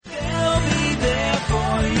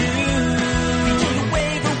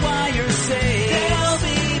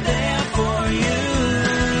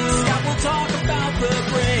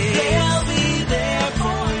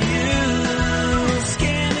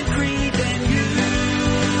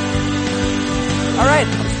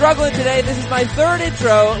struggling today. This is my third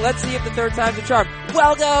intro. Let's see if the third time's a charm.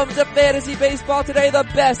 Welcome to Fantasy Baseball Today, the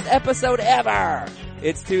best episode ever.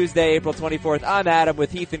 It's Tuesday, April 24th. I'm Adam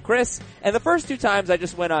with Heath and Chris. And the first two times I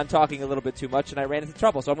just went on talking a little bit too much and I ran into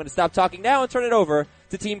trouble. So I'm going to stop talking now and turn it over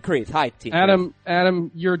to Team Creeth. Hi, Team Creeth.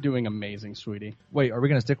 Adam, you're doing amazing, sweetie. Wait, are we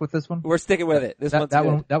going to stick with this one? We're sticking with it.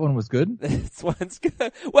 That one was good? This one's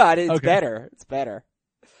good. Well, it's okay. better. It's better.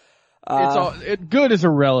 Good is a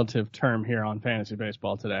relative term here on Fantasy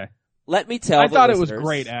Baseball Today. Let me tell I the thought listeners, it was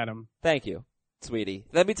great, Adam. Thank you, sweetie.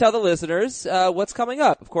 Let me tell the listeners what's coming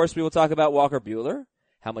up. Of course, we will talk about Walker Buehler,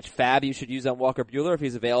 how much fab you should use on Walker Buehler if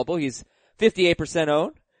he's available. He's 58%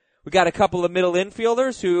 owned. We got a couple of middle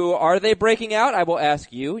infielders who, are they breaking out? I will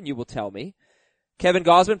ask you, and you will tell me. Kevin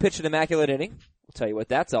Gausman pitched an immaculate inning. We'll tell you what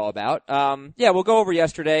that's all about. We'll go over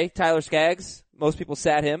yesterday. Tyler Skaggs, most people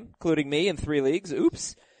sat him, including me, in 3 leagues.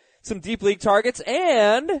 Oops. Some deep league targets,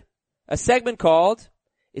 and a segment called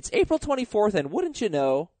It's April 24th, and wouldn't you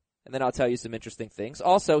know? And then I'll tell you some interesting things.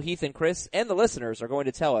 Also, Heath and Chris and the listeners are going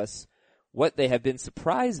to tell us what they have been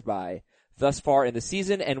surprised by thus far in the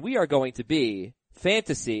season, and we are going to be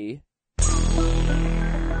Fantasy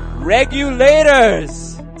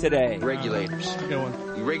Regulators today. Regulators. Good one.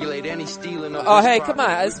 You regulate any stealing of Oh, this hey, property.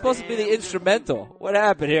 come on. It's supposed to be the instrumental. What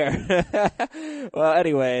happened here? Well,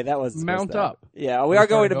 anyway, that was Mount up. Yeah, we are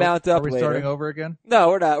going to mount up later. Are we starting over again? No,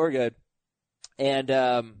 we're not. We're good. And,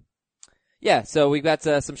 so we've got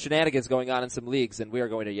some shenanigans going on in some leagues, and we are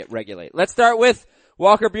going to regulate. Let's start with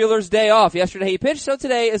Walker Buehler's day off. Yesterday he pitched, so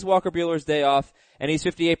today is Walker Buehler's day off, and he's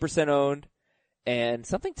 58% owned. And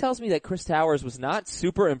something tells me that Chris Towers was not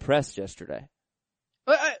super impressed yesterday.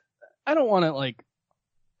 I don't want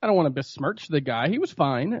to besmirch the guy. He was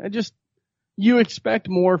fine. You expect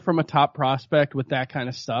more from a top prospect with that kind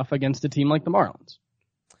of stuff against a team like the Marlins.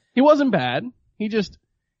 He wasn't bad. He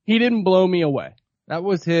didn't blow me away. That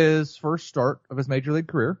was his first start of his major league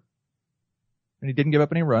career. And he didn't give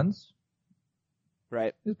up any runs.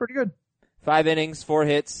 Right. He was pretty good. 5 innings, 4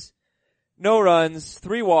 hits, no runs,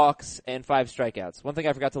 3 walks, and 5 strikeouts. One thing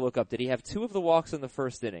I forgot to look up, did he have 2 of the walks in the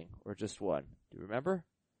first inning, or just 1? Do you remember?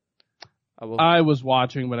 I was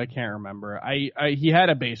watching, but I can't remember. He had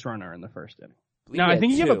a base runner in the first inning. No, I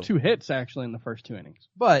think he gave up 2 hits actually in the first 2 innings.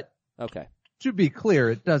 But, okay. To be clear,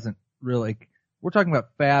 it doesn't really, we're talking about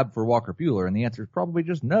fab for Walker Buehler, and the answer is probably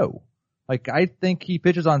just no. I think he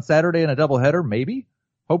pitches on Saturday in a doubleheader, maybe,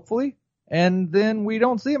 hopefully, and then we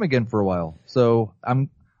don't see him again for a while. So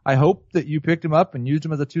I hope that you picked him up and used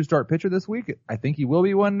him as a 2-start pitcher this week. I think he will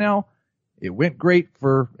be one now. It went great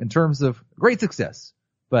in terms of great success,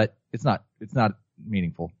 but it's not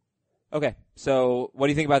meaningful. Okay. So what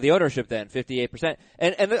do you think about the ownership then? 58%.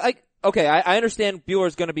 I understand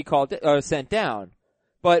Buehler's going to be sent down,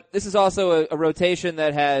 but this is also a rotation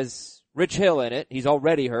that has Rich Hill in it. He's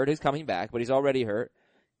already hurt. He's coming back, but he's already hurt.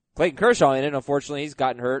 Clayton Kershaw in it. Unfortunately, he's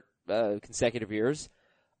gotten hurt, consecutive years.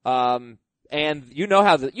 And you know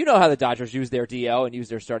how the Dodgers use their DL and use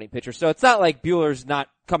their starting pitcher. So it's not like Buehler's not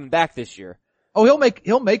coming back this year. Oh,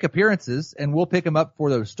 he'll make appearances and we'll pick him up for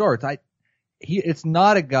those starts. It's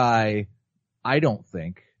not a guy, I don't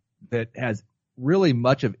think, that has really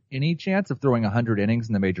much of any chance of throwing 100 innings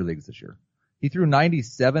in the major leagues this year. He threw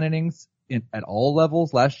 97 innings at all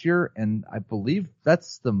levels last year, and I believe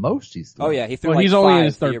that's the most he's thrown. Oh yeah, he threw he's 5 only in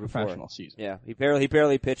his the third year before. professional season. Yeah, he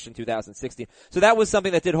barely pitched in 2016. So that was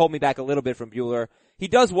something that did hold me back a little bit from Buehler. He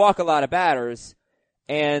does walk a lot of batters,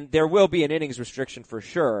 and there will be an innings restriction for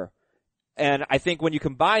sure. And I think when you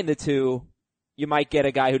combine the two, you might get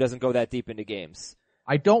a guy who doesn't go that deep into games.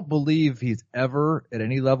 I don't believe he's ever at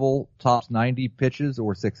any level tops 90 pitches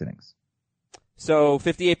or 6 innings. So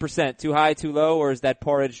 58%, too high, too low, or is that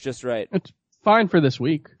porridge just right? It's fine for this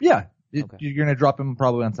week. Yeah. Okay. You're going to drop him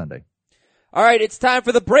probably on Sunday. All right, it's time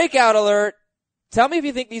for the breakout alert. Tell me if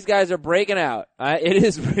you think these guys are breaking out. It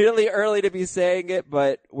is really early to be saying it,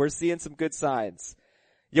 but we're seeing some good signs.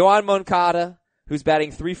 Yoan Moncada, who's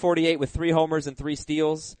batting .348 with 3 homers and 3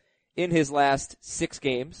 steals in his last 6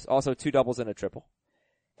 games. Also 2 doubles and a triple.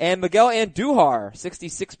 And Miguel Andujar,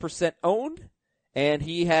 66% owned. And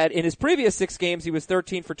he had, in his previous 6 games, he was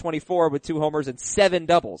 13 for 24 with 2 homers and 7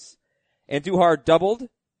 doubles. Andujar doubled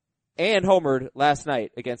and homered last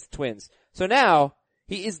night against the Twins. So now,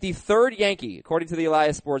 he is the 3rd Yankee, according to the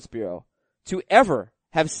Elias Sports Bureau, to ever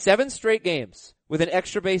have 7 straight games with an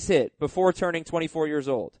extra base hit before turning 24 years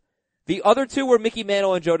old. The other 2 were Mickey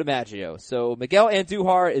Mantle and Joe DiMaggio. So Miguel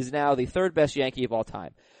Andujar is now the 3rd best Yankee of all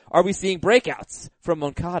time. Are we seeing breakouts from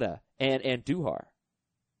Moncada and Andujar?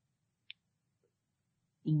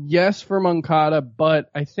 Yes, for Moncada,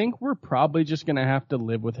 but I think we're probably just going to have to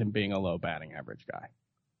live with him being a low batting average guy.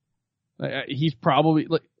 He's probably,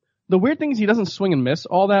 The weird thing is he doesn't swing and miss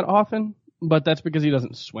all that often, but that's because he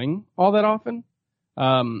doesn't swing all that often.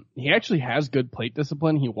 He actually has good plate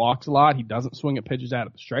discipline. He walks a lot. He doesn't swing at pitches out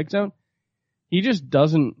of the strike zone. He just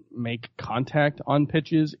doesn't make contact on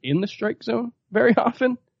pitches in the strike zone very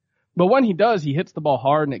often. But when he does, he hits the ball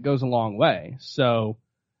hard and it goes a long way. So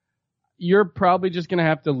you're probably just going to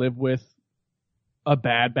have to live with a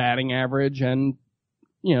bad batting average and,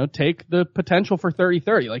 take the potential for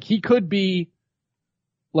 30-30. Like, he could be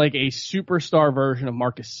like a superstar version of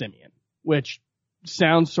Marcus Semien, which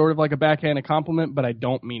sounds sort of like a backhanded compliment, but I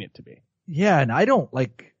don't mean it to be. Yeah, and I don't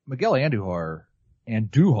like Miguel Andujar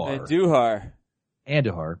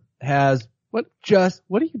has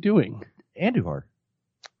What are you doing? Andujar.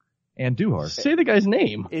 Say the guy's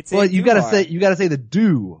name. You gotta say the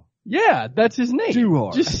do. Yeah, that's his name.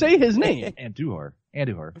 Duhar. Just say his name. Andujar.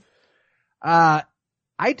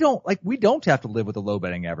 We don't have to live with a low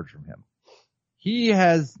batting average from him. He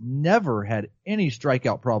has never had any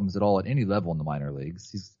strikeout problems at all at any level in the minor leagues.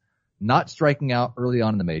 He's not striking out early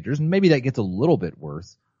on in the majors, and maybe that gets a little bit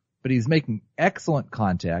worse, but he's making excellent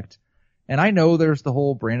contact. And I know there's the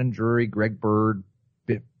whole Brandon Drury, Greg Bird,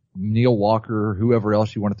 Neil Walker, whoever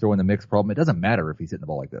else you want to throw in the mix problem. It doesn't matter if he's hitting the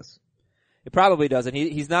ball like this. It probably doesn't.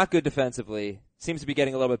 He's not good defensively. Seems to be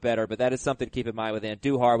getting a little bit better, but that is something to keep in mind with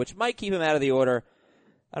Andujar, which might keep him out of the order.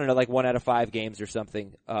 I don't know, like 1 out of 5 games or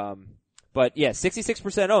something. But yeah,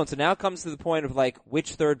 66% owned. So now it comes to the point of like,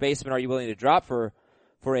 which third baseman are you willing to drop for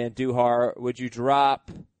Andujar? Would you drop,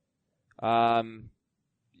 Solarte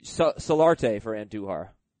for Andujar?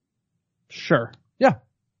 Sure. Yeah.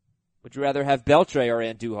 Would you rather have Beltre or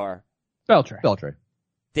Andujar? Beltre.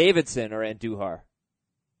 Davidson or Andujar?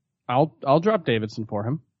 I'll drop Davidson for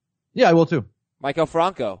him. Yeah, I will too. Michael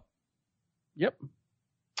Franco? Yep.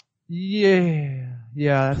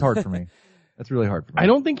 Yeah, that's hard for me. That's really hard for me. I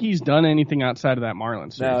don't think he's done anything outside of that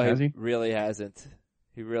Marlins series, has he? Really hasn't.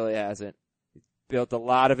 He really hasn't. He built a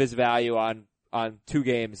lot of his value on 2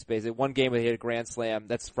 games, basically. 1 game where he hit a grand slam.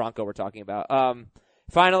 That's Franco we're talking about.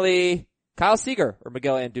 Finally, Kyle Seager or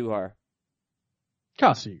Miguel Andujar?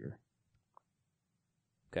 Kyle Seager.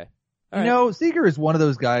 Okay. Seager is one of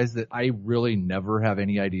those guys that I really never have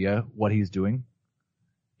any idea what he's doing.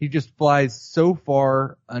 He just flies so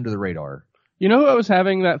far under the radar. You know who I was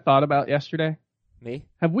having that thought about yesterday? Me?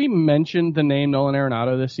 Have we mentioned the name Nolan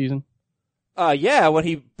Arenado this season? Yeah, when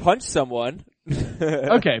he punched someone.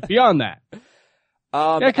 Okay, beyond that.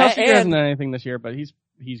 Kyle Seager hasn't done anything this year, but he's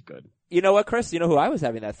good. You know what, Chris? You know who I was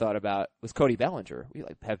having that thought about was Cody Bellinger. We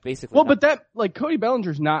have basically. Well, but Cody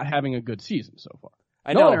Bellinger's not having a good season so far.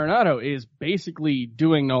 I know. Nolan Arenado is basically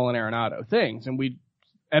doing Nolan Arenado things,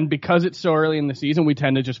 and because it's so early in the season, we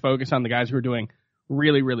tend to just focus on the guys who are doing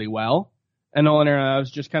really, really well. And Nolan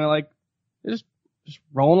Arenado's just kind of like, just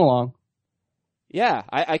rolling along. Yeah,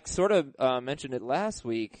 I sort of mentioned it last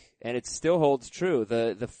week, and it still holds true.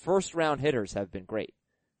 The first round hitters have been great.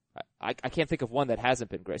 I can't think of one that hasn't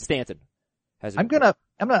been great. Stanton hasn't. I'm gonna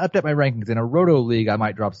update my rankings. In a roto league, I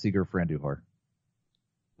might drop Seager for Andujar.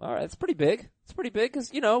 All right, that's pretty big. It's pretty big because,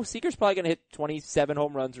 Seager's probably going to hit 27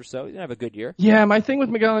 home runs or so. He's going to have a good year. Yeah, my thing with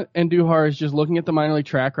Miguel Andujar is just looking at the minor league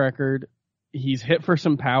track record. He's hit for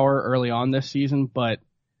some power early on this season, but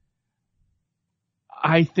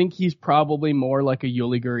I think he's probably more like a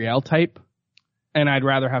Yuli Gurriel type, and I'd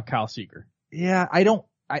rather have Kyle Seager. Yeah, I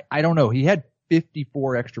don't know. He had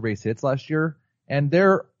 54 extra base hits last year, and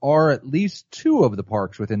there are at least 2 of the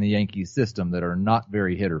parks within the Yankees system that are not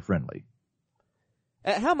very hitter friendly.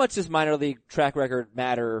 How much does minor league track record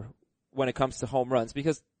matter when it comes to home runs?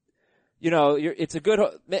 Because, it's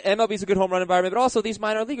MLB's a good home run environment, but also these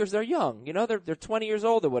minor leaguers, they're young. They're 20 years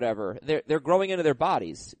old or whatever. They're growing into their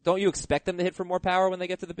bodies. Don't you expect them to hit for more power when they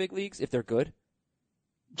get to the big leagues if they're good?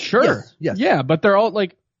 Sure. Yes. Yeah, but they're all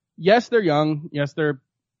yes, they're young. Yes, they're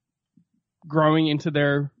growing into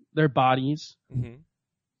their bodies. Mm-hmm.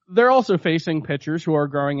 They're also facing pitchers who are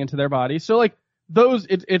growing into their bodies. So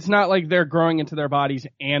it's not like they're growing into their bodies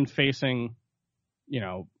and facing,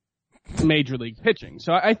 major league pitching.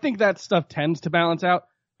 So I think that stuff tends to balance out.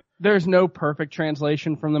 There's no perfect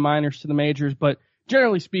translation from the minors to the majors, but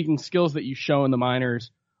generally speaking, skills that you show in the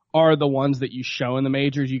minors are the ones that you show in the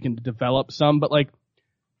majors. You can develop some, but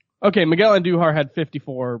Miguel Andujar had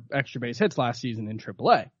 54 extra base hits last season in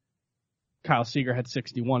AAA. Kyle Seager had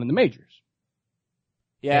 61 in the majors.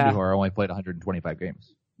 Yeah. Andujar only played 125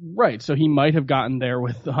 games. Right, so he might have gotten there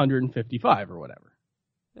with 155 or whatever.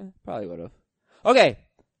 Probably would have. Okay.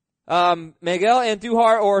 Miguel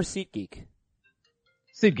Andujar or SeatGeek?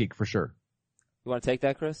 SeatGeek for sure. You want to take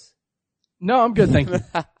that, Chris? No, I'm good, thank you.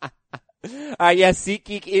 Yes,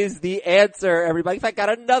 SeatGeek is the answer, everybody. In fact,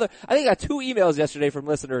 I think I got 2 emails yesterday from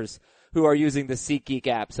listeners who are using the SeatGeek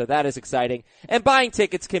app, so that is exciting. And buying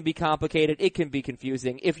tickets can be complicated. It can be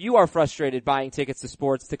confusing. If you are frustrated buying tickets to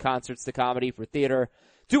sports, to concerts, to comedy, for theater,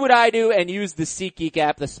 do what I do and use the SeatGeek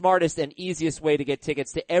app, the smartest and easiest way to get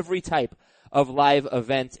tickets to every type of live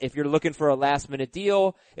event. If you're looking for a last minute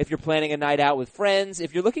deal, if you're planning a night out with friends,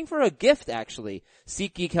 if you're looking for a gift actually,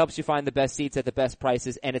 SeatGeek helps you find the best seats at the best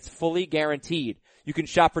prices, and it's fully guaranteed. You can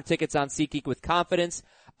shop for tickets on SeatGeek with confidence.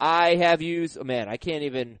 I have used, I can't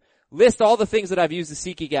even list all the things that I've used the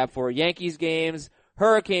SeatGeek app for. Yankees games,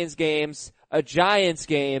 Hurricanes games, a Giants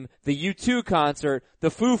game, the U2 concert,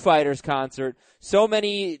 the Foo Fighters concert, so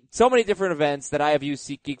many different events that I have used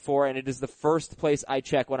SeatGeek for, and it is the first place I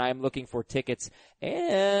check when I am looking for tickets.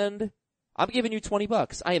 And I'm giving you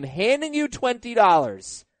 $20. I am handing you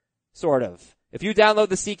 $20. Sort of. If you download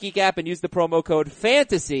the SeatGeek app and use the promo code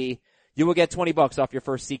FANTASY, you will get $20 off your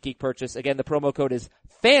first SeatGeek purchase. Again, the promo code is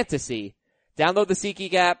FANTASY. Download the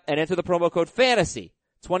SeatGeek app and enter the promo code FANTASY.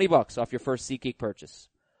 $20 off your first SeatGeek purchase.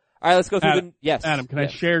 All right, let's go through yes. Adam, can I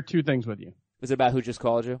share 2 things with you? Is it about who just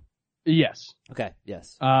called you? Yes. Okay,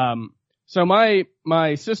 yes. So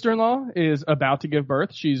my sister-in-law is about to give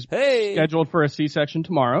birth. She's scheduled for a C-section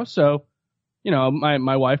tomorrow. So,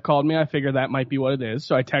 my wife called me. I figured that might be what it is.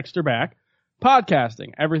 So I text her back.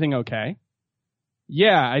 Podcasting. Everything okay?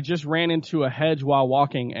 Yeah, I just ran into a hedge while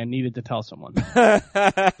walking and needed to tell someone.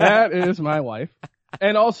 That is my wife.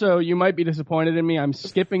 And also, you might be disappointed in me. I'm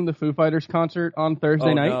skipping the Foo Fighters concert on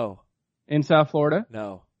Thursday night in South Florida.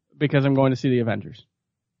 No. Because I'm going to see the Avengers.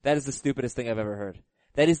 That is the stupidest thing I've ever heard.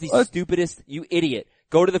 That is the stupidest, you idiot.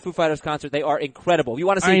 Go to the Foo Fighters concert. They are incredible. If you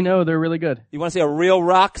want to see, I know, they're really good. You want to see a real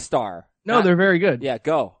rock star. No, they're very good. Yeah,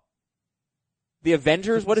 go. The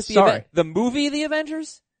Avengers? What is the movie The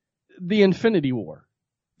Avengers? The Infinity War.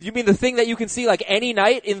 You mean the thing that you can see like any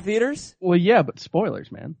night in theaters? Well, yeah, but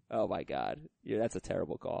spoilers, man. Oh my God. Yeah, that's a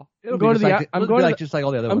terrible call. I'm going to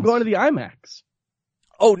the IMAX.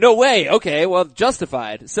 Oh, no way. Okay, well,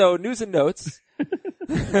 justified. So, news and notes.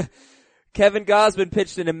 Kevin Gausman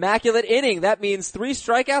pitched an immaculate inning. That means 3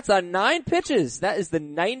 strikeouts on 9 pitches. That is the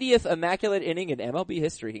 90th immaculate inning in MLB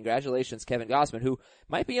history. Congratulations, Kevin Gausman, who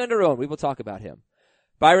might be under own. We will talk about him.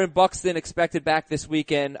 Byron Buxton expected back this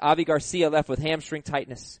weekend. Avi Garcia left with hamstring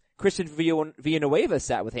tightness. Christian Villanueva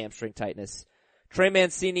sat with hamstring tightness. Trey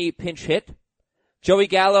Mancini pinch hit. Joey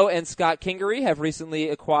Gallo and Scott Kingery have recently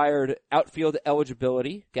acquired outfield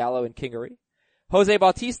eligibility. Gallo and Kingery. Jose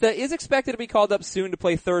Bautista is expected to be called up soon to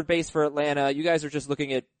play third base for Atlanta. You guys are just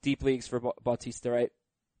looking at deep leagues for Bautista, right?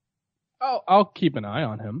 Oh, I'll keep an eye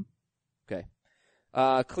on him. Okay.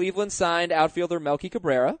 Cleveland signed outfielder Melky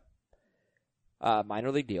Cabrera.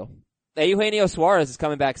 Minor league deal. Eugenio Suarez is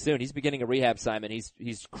coming back soon. He's beginning a rehab assignment.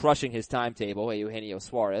 He's crushing his timetable, Eugenio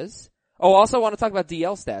Suarez. Oh, also want to talk about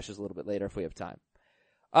DL stashes a little bit later if we have time.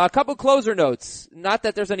 A couple closer notes. Not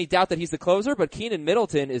that there's any doubt that he's the closer, but Keenan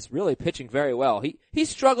Middleton is really pitching very well. He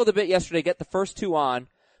struggled a bit yesterday, get the first 2 on,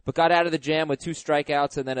 but got out of the jam with 2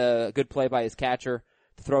 strikeouts and then a good play by his catcher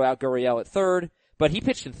to throw out Gurriel at third. But he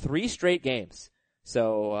pitched in 3 straight games.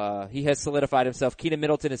 So, he has solidified himself. Keenan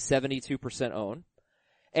Middleton is 72% owned.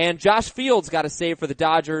 And Josh Fields got a save for the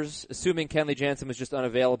Dodgers, assuming Kenley Jansen was just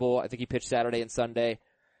unavailable. I think he pitched Saturday and Sunday.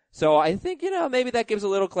 So I think, maybe that gives a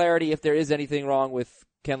little clarity if there is anything wrong with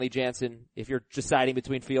Kenley Jansen. If you're deciding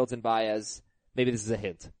between Fields and Baez, maybe this is a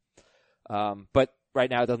hint. But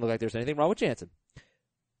right now it doesn't look like there's anything wrong with Jansen.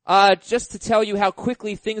 Just to tell you how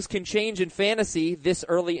quickly things can change in fantasy this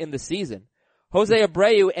early in the season. Jose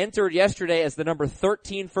Abreu entered yesterday as the number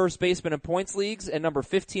 13 first baseman in points leagues and number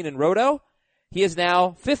 15 in Roto. He is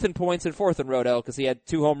now 5th in points and 4th in Roto because he had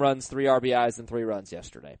 2 home runs, 3 RBIs, and 3 runs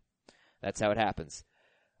yesterday. That's how it happens.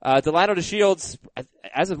 Delano DeShields,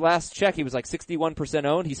 as of last check, he was like 61%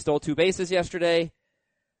 owned. He stole 2 bases yesterday.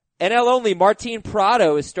 NL only, Martin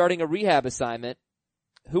Prado is starting a rehab assignment.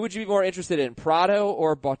 Who would you be more interested in, Prado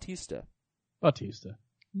or Bautista? Bautista.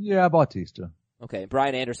 Yeah, Bautista. Okay,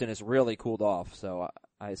 Brian Anderson has really cooled off, so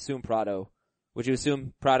I assume Prado. Would you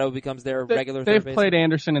assume Prado becomes their regular third baseman? They've played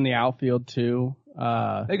Anderson in the outfield too.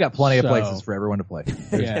 They got plenty of places for everyone to play.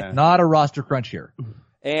 Yeah. Not a roster crunch here.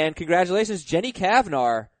 And congratulations, Jenny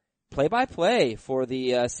Kavnar, play-by-play for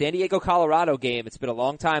the San Diego, Colorado game. It's been a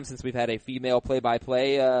long time since we've had a female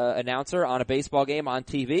play-by-play announcer on a baseball game on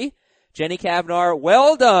TV. Jenny Kavnar,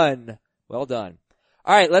 well done. Well done.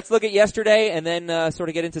 All right, let's look at yesterday and then sort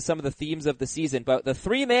of get into some of the themes of the season. But the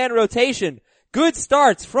 3-man rotation, good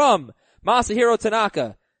starts from Masahiro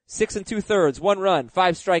Tanaka, 6 2/3, 1 run,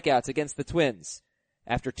 5 strikeouts against the Twins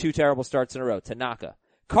after 2 terrible starts in a row. Tanaka.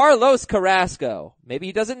 Carlos Carrasco. Maybe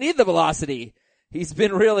he doesn't need the velocity. He's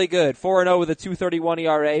been really good. 4-0 with a 2.31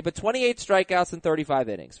 ERA, but 28 strikeouts in 35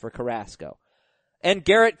 innings for Carrasco. And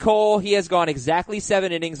Garrett Cole, he has gone exactly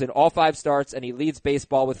 7 innings in all 5 starts, and he leads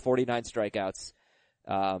baseball with 49 strikeouts.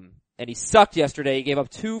 And he sucked yesterday. He gave up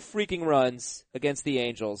 2 freaking runs against the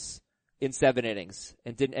Angels in 7 innings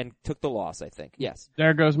and took the loss, I think. Yes.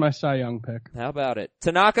 There goes my Cy Young pick. How about it?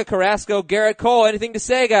 Tanaka, Carrasco, Garrett Cole. Anything to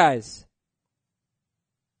say, guys?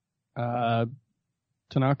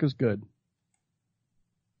 Tanaka's good.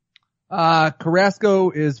 Carrasco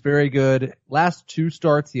is very good. Last 2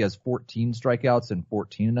 starts, he has 14 strikeouts and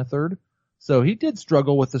 14 1/3. So he did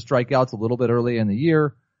struggle with the strikeouts a little bit early in the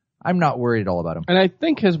year. I'm not worried at all about him. And I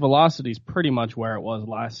think his velocity is pretty much where it was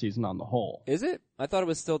last season on the whole. Is it? I thought it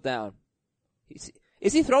was still down.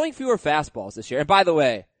 Is he throwing fewer fastballs this year? And by the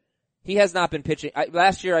way, he has not been pitching.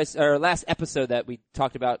 Last episode that we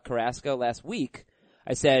talked about Carrasco last week,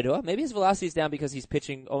 I said, well, maybe his velocity is down because he's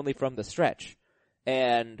pitching only from the stretch.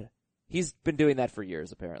 And he's been doing that for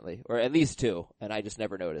years, apparently. Or at least 2, and I just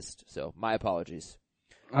never noticed. So, my apologies.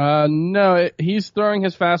 No, he's throwing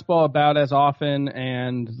his fastball about as often,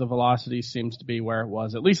 and the velocity seems to be where it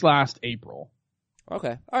was, at least last April.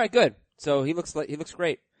 Okay. All right, good. So he looks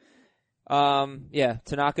great. Yeah,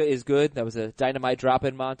 Tanaka is good. That was a dynamite drop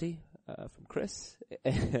in, Monty, from Chris.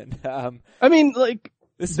 And, I mean, like,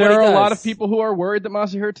 there are a lot of does. people who are worried that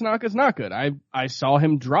Masahiro Tanaka's not good. I saw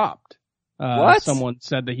him dropped. What? Someone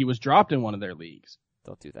said that he was dropped in one of their leagues.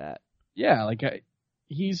 Don't do that. Yeah, like,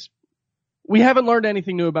 we haven't learned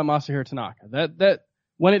anything new about Masahiro Tanaka. That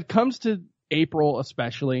when it comes to April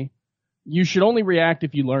especially, you should only react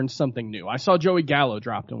if you learn something new. I saw Joey Gallo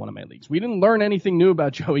dropped in one of my leagues. We didn't learn anything new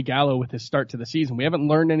about Joey Gallo with his start to the season. We haven't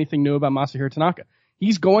learned anything new about Masahiro Tanaka.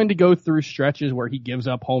 He's going to go through stretches where he gives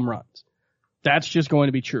up home runs. That's just going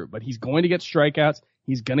to be true. But he's going to get strikeouts.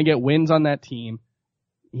 He's going to get wins on that team.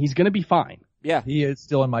 He's going to be fine. Yeah. He is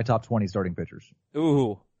still in my top 20 starting pitchers.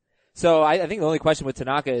 Ooh. So I think the only question with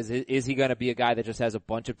Tanaka is he going to be a guy that just has a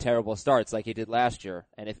bunch of terrible starts like he did last year?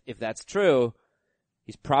 And if that's true,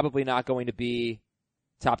 he's probably not going to be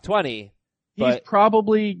top 20. He's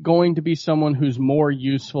probably going to be someone who's more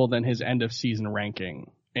useful than his end of season ranking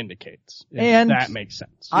indicates. If that makes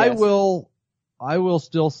sense. I will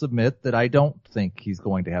still submit that I don't think he's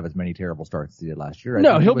going to have as many terrible starts as he did last year.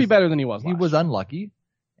 No, he'll be better than he was last year. He was unlucky,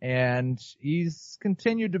 and he's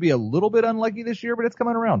continued to be a little bit unlucky this year, but it's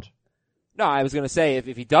coming around. No, I was going to say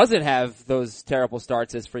if he doesn't have those terrible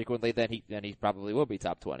starts as frequently, then he probably will be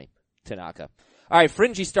top 20. Tanaka. All right,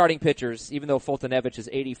 fringy starting pitchers, even though Fultonevich is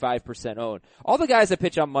 85% owned. All the guys that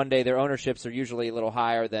pitch on Monday, their ownerships are usually a little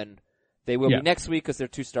higher than they will be next week because they're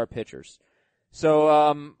 2-star pitchers. So,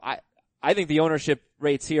 I think the ownership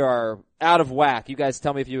rates here are out of whack. You guys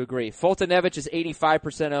tell me if you agree. Fultonevich is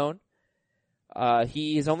 85% owned.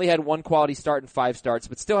 He has only had 1 quality start in 5 starts,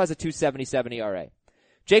 but still has a 2.77 ERA.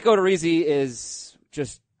 Jake Odorizzi is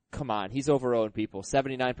just, come on, he's over-owned, people.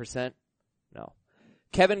 79%? No.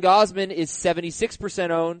 Kevin Gausman is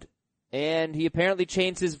 76% owned, and he apparently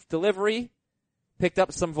changed his delivery, picked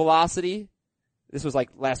up some velocity. This was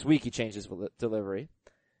like last week he changed his delivery.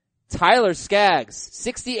 Tyler Skaggs,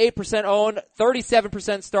 68% owned,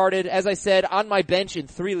 37% started, as I said, on my bench in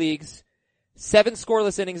 3 leagues. 7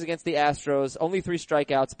 scoreless innings against the Astros, only 3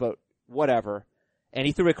 strikeouts, but whatever. And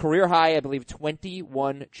he threw a career high, I believe,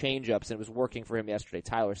 21 changeups, and it was working for him yesterday.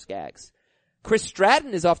 Tyler Skaggs. Chris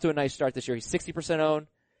Stratton is off to a nice start this year. He's 60% owned.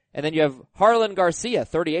 And then you have Harlan Garcia,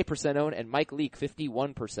 38% owned, and Mike Leake,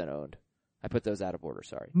 51% owned. I put those out of order,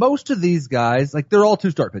 sorry. Most of these guys, like, they're all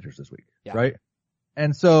 2-start pitchers this week, right?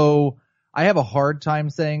 And so I have a hard time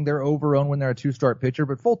saying they're over-owned when they're a 2-start pitcher,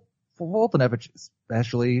 but Fultonevich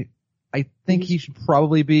especially, I think he should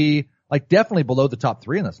probably be, like, definitely below the top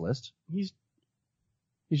 3 in this list. He's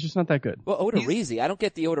just not that good. Well, Odorizzi, I don't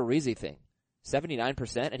get the Odorizzi thing.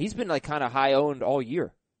 79%, and he's been like kind of high owned all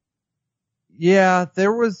year. Yeah,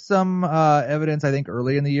 there was some evidence, I think,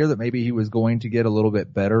 early in the year that maybe he was going to get a little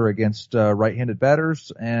bit better against right-handed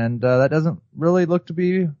batters, and that doesn't really look to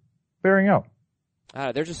be bearing out.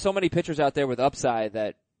 There's just so many pitchers out there with upside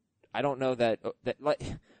that I don't know that like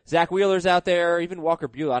Zach Wheeler's out there, even Walker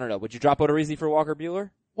Buehler. I don't know. Would you drop Odorizzi for Walker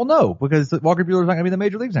Buehler? Well, no, because Walker Buehler's not going to be in the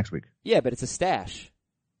major leagues next week. Yeah, but it's a stash.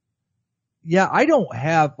 Yeah, I don't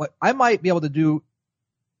have, like, I might be able to do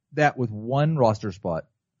that with 1 roster spot,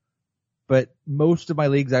 but most of my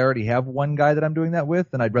leagues I already have 1 guy that I'm doing that with,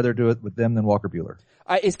 and I'd rather do it with them than Walker Buehler.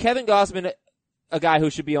 Is Kevin Gausman a guy who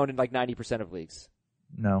should be owned in like 90% of leagues?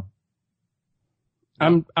 No.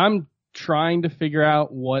 I'm trying to figure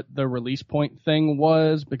out what the release point thing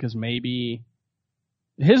was, because maybe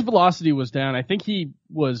His velocity was down. I think he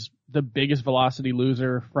was the biggest velocity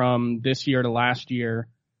loser from this year to last year.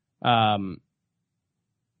 Last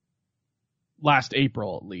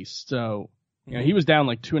April at least. So, he was down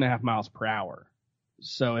like 2.5 miles per hour.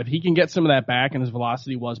 So if he can get some of that back, and his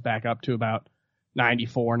velocity was back up to about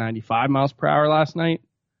 94, 95 miles per hour last night,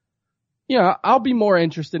 I'll be more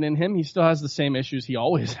interested in him. He still has the same issues he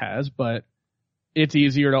always has, but it's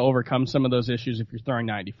easier to overcome some of those issues if you're throwing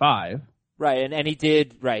 95. Right, and he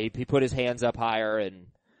did, right, he put his hands up higher and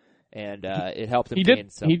it helped him gain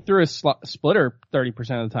some. He threw a splitter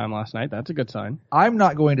 30% of the time last night. That's a good sign. I'm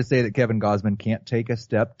not going to say that Kevin Gausman can't take a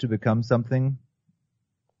step to become something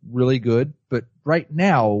really good, but right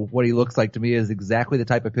now what he looks like to me is exactly the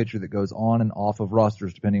type of pitcher that goes on and off of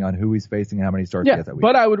rosters depending on who he's facing and how many starts he gets that week.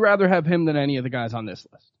 But I would rather have him than any of the guys on this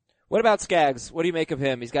list. What about Skaggs? What do you make of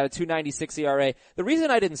him? He's got a 2.96 ERA. The reason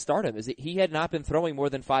I didn't start him is that he had not been throwing more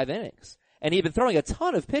than 5 innings. And he'd been throwing a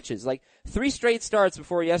ton of pitches, like 3 straight starts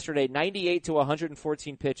before yesterday, 98 to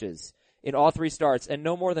 114 pitches in all 3 starts, and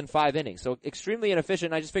no more than 5 innings. So extremely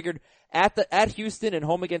inefficient. I just figured at Houston and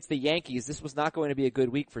home against the Yankees, this was not going to be a good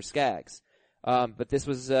week for Skaggs. But this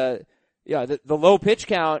was, the low pitch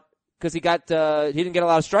count, because he didn't get a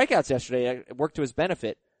lot of strikeouts yesterday. It worked to his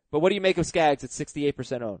benefit. But what do you make of Skaggs at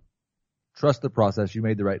 68% owned? Trust the process. You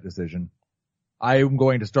made the right decision. I'm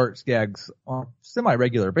going to start Skaggs on a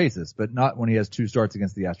semi-regular basis, but not when he has 2 starts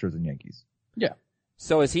against the Astros and Yankees. Yeah.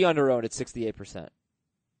 So is he under-owned at 68%?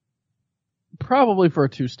 Probably for a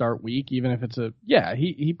 2-start week, even if it's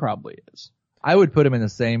he probably is. I would put him in the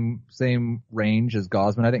same range as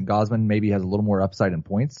Gausman. I think Gausman maybe has a little more upside in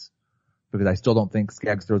points, because I still don't think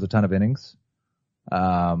Skaggs throws a ton of innings.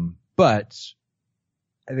 But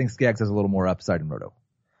I think Skaggs has a little more upside in Roto.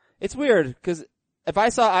 It's weird, because if I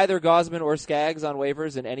saw either Gausman or Skaggs on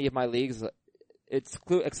waivers in any of my leagues,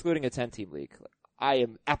 excluding a 10-team league, I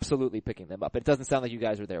am absolutely picking them up. It doesn't sound like you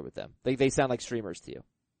guys are there with them. They sound like streamers to you.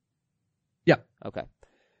 Yeah. Okay.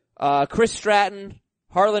 Chris Stratton,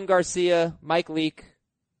 Harlan Garcia, Mike Leake.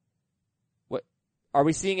 What, are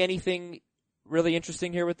we seeing anything really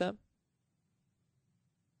interesting here with them?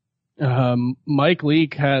 Mike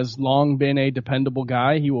Leake has long been a dependable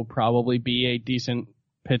guy. He will probably be a decent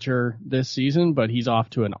pitcher this season, but he's off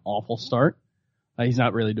to an awful start. He's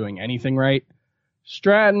not really doing anything right.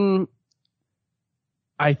 Stratton,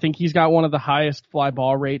 I think he's got one of the highest fly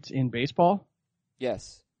ball rates in baseball.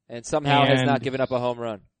 Yes. And somehow has not given up a home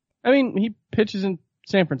run. I mean, he pitches in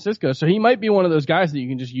San Francisco, so he might be one of those guys that you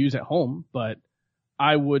can just use at home, but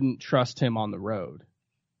I wouldn't trust him on the road.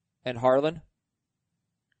 And Harlan?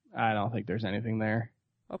 I don't think there's anything there.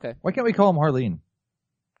 Okay. Why can't we call him Harleen?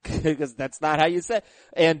 Because that's not how you say it.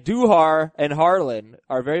 And Duhar and Harlan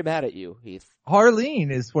are very mad at you, Heath.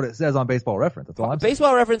 Harleen is what it says on Baseball Reference. That's all I'm saying.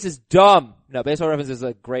 Baseball Reference is dumb. No, Baseball Reference is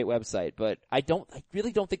a great website, but I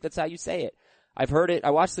really don't think that's how you say it. I've heard it. I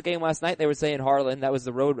watched the game last night. They were saying Harlan. That was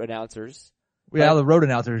the road announcers. Yeah, the road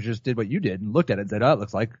announcers just did what you did and looked at it and said, "Oh,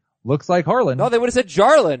 it looks like Harlan." No, they would have said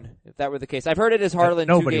Jarlin if that were the case. I've heard it as Harlan.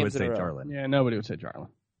 Nobody 2 would games say in a row. Jarlin. Yeah, nobody would say Jarlin.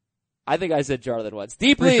 I think I said Jarlin once.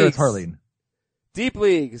 Deep Pretty leagues. sure it's Harleen. Deep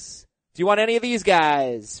leagues. Do you want any of these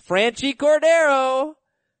guys? Franchi Cordero,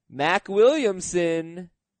 Mac Williamson,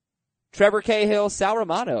 Trevor Cahill, Sal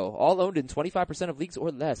Romano, all owned in 25% of leagues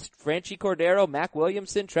or less. Franchi Cordero, Mac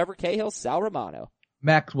Williamson, Trevor Cahill, Sal Romano.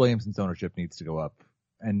 Max Williamson's ownership needs to go up.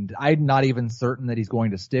 And I'm not even certain that he's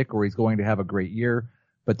going to stick or he's going to have a great year,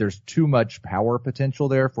 but there's too much power potential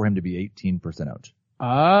there for him to be 18% owned.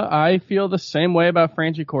 I feel the same way about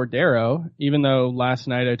Franchi Cordero, even though last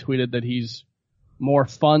night I tweeted that he's more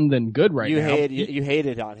fun than good now. You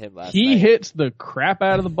hated on him last night. He hits the crap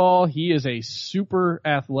out of the ball. He is a super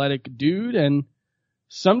athletic dude, and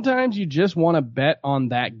sometimes you just want to bet on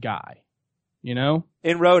that guy, you know?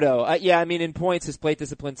 In Roto. In points his plate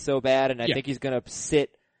discipline's so bad, and I think he's going to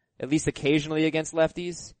sit at least occasionally against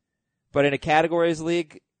lefties. But in a categories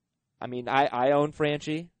league, I own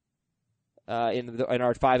Franchi in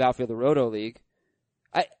our 5 outfielder Roto league.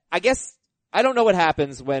 I guess I don't know what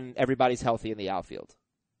happens when everybody's healthy in the outfield,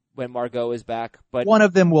 when Margot is back. But one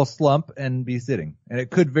of them will slump and be sitting, and it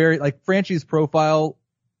could vary. Like Franchi's profile,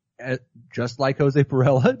 just like Jose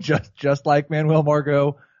Perella, just like Manuel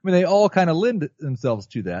Margot. I mean, they all kind of lend themselves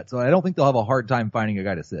to that, so I don't think they'll have a hard time finding a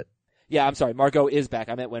guy to sit. Yeah, I'm sorry, Margot is back.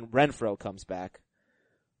 I meant when Renfroe comes back.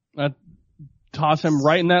 Toss him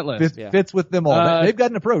right in that list. Fits with them all. They've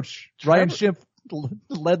got an approach. Ryan Schimpf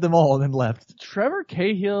led them all and then left. Trevor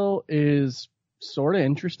Cahill is sort of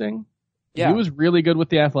interesting. Yeah. He was really good with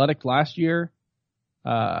the Athletics last year.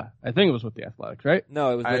 I think it was with the Athletics, right?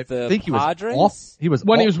 No, it was I with the think Padres. he was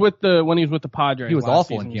When aw- he was with the Padres, He was last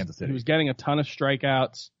awful season, in Kansas City. He was getting a ton of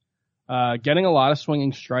strikeouts, getting a lot of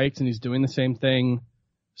swinging strikes, and he's doing the same thing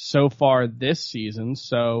so far this season.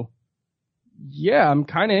 So, yeah, I'm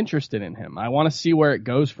kind of interested in him. I want to see where it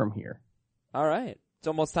goes from here. All right. It's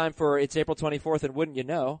almost time for, it's April 24th, and wouldn't you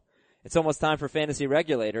know, it's almost time for Fantasy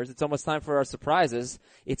Regulators. It's almost time for our surprises.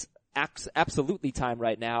 It's absolutely time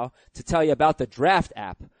right now to tell you about the Draft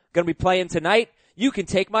app. Going to be playing tonight. You can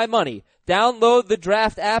take my money. Download the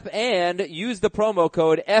Draft app and use the promo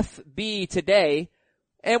code FB today.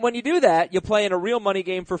 And when you do that, you'll play in a real money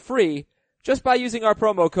game for free just by using our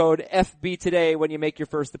promo code FB today when you make your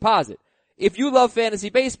first deposit. If you love fantasy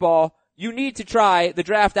baseball, you need to try the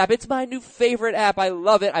Draft app. It's my new favorite app. I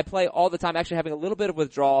love it. I play all the time. Actually having a little bit of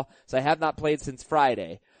withdrawal, so I have not played since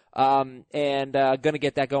Friday. Gonna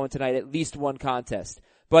get that going tonight, at least one contest.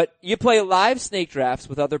 But you play live snake drafts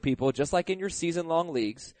with other people, just like in your season-long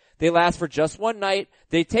leagues. They last for just one night.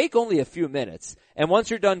 They take only a few minutes. And once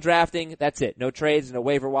you're done drafting, that's it. No trades, no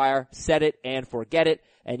waiver wire. Set it and forget it.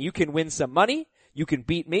 And you can win some money. You can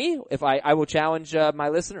beat me. If I will challenge,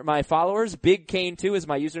 my followers. Big Kane 2 is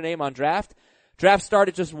my username on Draft. Drafts start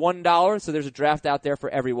at just $1, so there's a draft out there for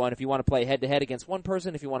everyone. If you want to play head-to-head against one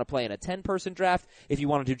person, if you want to play in a 10-person draft, if you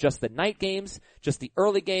want to do just the night games, just the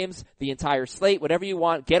early games, the entire slate, whatever you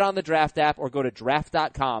want, get on the Draft app or go to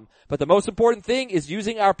draft.com. But the most important thing is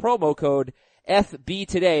using our promo code FB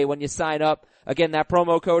today when you sign up. Again, that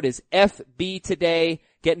promo code is FB today.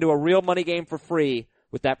 Get into a real money game for free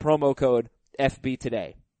with that promo code FB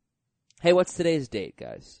today. Hey, what's today's date,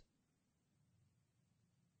 guys?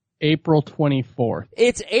 April 24th.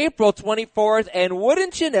 It's April 24th, and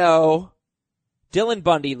wouldn't you know, Dylan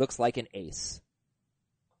Bundy looks like an ace.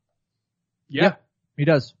 Yeah. He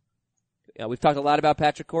does. We've talked a lot about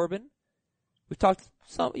Patrick Corbin. We've talked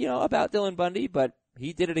some, about Dylan Bundy, but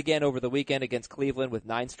he did it again over the weekend against Cleveland with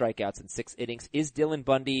 9 strikeouts in 6 innings. Is Dylan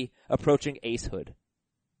Bundy approaching acehood?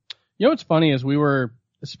 You know what's funny is we were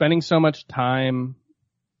spending so much time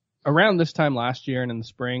around this time last year and in the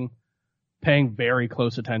spring paying very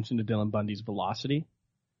close attention to Dylan Bundy's velocity.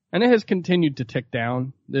 And it has continued to tick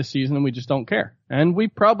down this season, and we just don't care. And we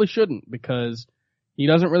probably shouldn't, because he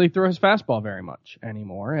doesn't really throw his fastball very much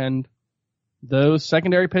anymore. And those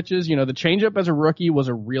secondary pitches, the changeup as a rookie was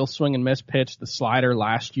a real swing and miss pitch. The slider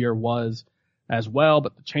last year was as well,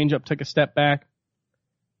 but the changeup took a step back.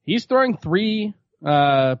 He's throwing 3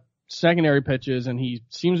 secondary pitches, and he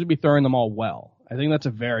seems to be throwing them all well. I think that's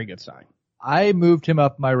a very good sign. I moved him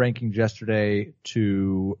up my rankings yesterday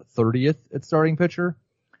to 30th at starting pitcher.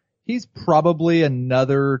 He's probably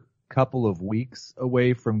another couple of weeks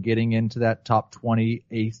away from getting into that top 20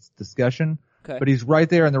 ace discussion. Okay. But he's right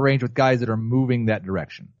there in the range with guys that are moving that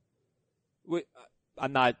direction.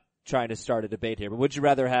 I'm not trying to start a debate here, but would you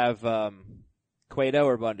rather have Cueto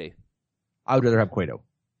or Bundy? I would rather have Cueto.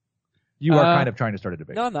 You are kind of trying to start a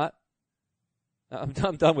debate. No, I'm not. I'm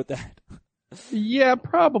done with that. Yeah,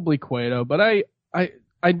 probably Cueto, but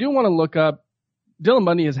I do want to look up. Dylan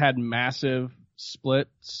Bundy has had massive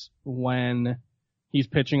splits when he's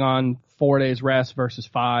pitching on 4 days rest versus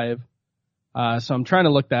 5. So I'm trying to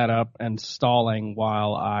look that up and stalling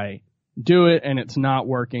while I do it, and it's not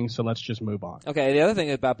working, so let's just move on. Okay, the other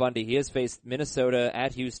thing about Bundy, he has faced Minnesota,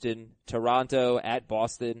 at Houston, Toronto, at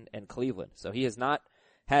Boston, and Cleveland. So he has not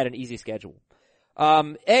had an easy schedule.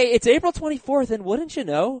 Hey, it's April 24th, and wouldn't you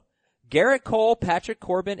know, Garrett Cole, Patrick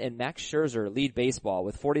Corbin, and Max Scherzer lead baseball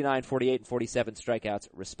with 49, 48, and 47 strikeouts,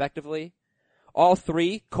 respectively. All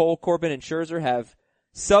 3, Cole, Corbin, and Scherzer, have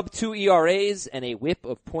sub-2 ERAs and a whip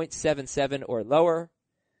of .77 or lower.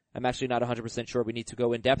 I'm actually not 100% sure we need to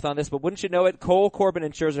go in depth on this, but wouldn't you know it, Cole, Corbin,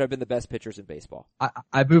 and Scherzer have been the best pitchers in baseball.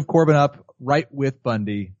 I moved Corbin up right with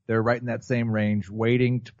Bundy. They're right in that same range,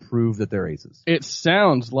 waiting to prove that they're aces. It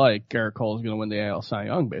sounds like Garrett Cole is going to win the AL Cy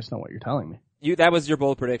Young based on what you're telling me. That was your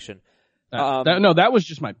bold prediction. That was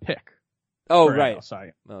just my pick. Oh, right.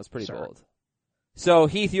 No, it's pretty bold. So,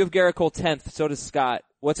 Heath, you have Garrett Cole 10th. So does Scott.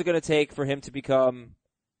 What's it going to take for him to become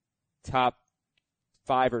top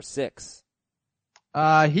 5 or 6?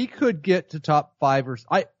 He could get to top 5 or...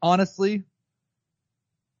 honestly,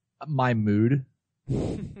 my mood.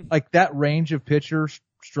 Like that range of pitchers,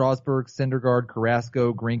 Strasburg, Syndergaard,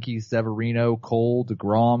 Carrasco, Greinke, Severino, Cole,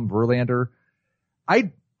 DeGrom, Verlander.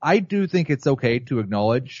 I do think it's okay to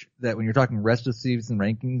acknowledge that when you're talking rest of season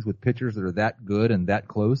rankings with pitchers that are that good and that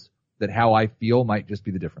close, that how I feel might just be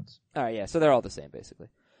the difference. All right, yeah, so they're all the same, basically.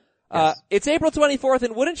 Yes. It's April 24th,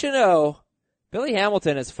 and wouldn't you know, Billy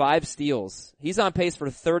Hamilton has 5 steals. He's on pace for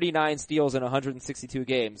 39 steals in 162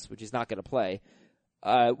 games, which he's not going to play.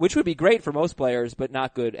 which would be great for most players, but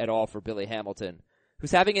not good at all for Billy Hamilton,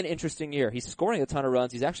 who's having an interesting year. He's scoring a ton of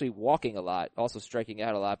runs. He's actually walking a lot, also striking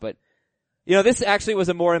out a lot. But, this actually was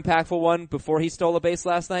a more impactful one before he stole a base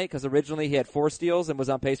last night, because originally he had 4 steals and was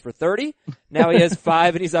on pace for 30. Now he has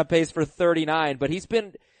 5 and he's on pace for 39. But he's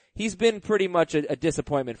been pretty much a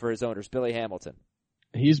disappointment for his owners, Billy Hamilton.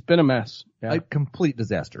 He's been a mess. Yeah. A complete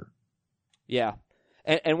disaster. Yeah.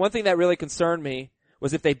 And one thing that really concerned me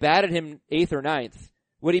was if they batted him 8th or 9th,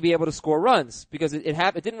 would he be able to score runs? Because it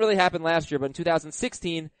didn't really happen last year, but in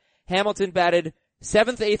 2016, Hamilton batted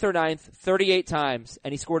 7th, 8th, or 9th 38 times,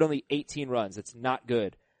 and he scored only 18 runs. It's not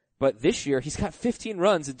good. But this year, he's got 15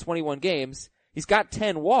 runs in 21 games. He's got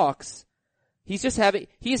 10 walks. He's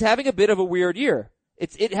having a bit of a weird year.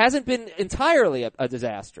 It hasn't been entirely a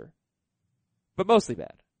disaster, but mostly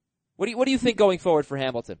bad. What do you think going forward for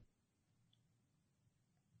Hamilton?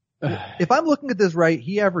 If I'm looking at this right,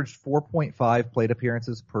 he averaged 4.5 plate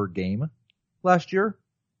appearances per game last year,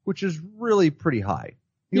 which is really pretty high.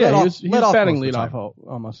 He was batting leadoff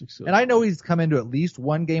almost exclusively. And I know he's come into at least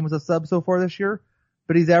one game as a sub so far this year,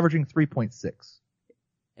 but he's averaging 3.6.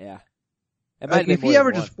 Yeah. If he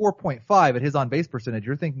averages 4.5 at his on-base percentage,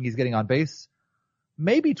 you're thinking he's getting on base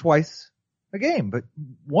maybe twice a game, but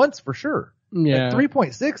once for sure. Yeah. At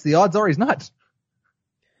 3.6, the odds are he's not.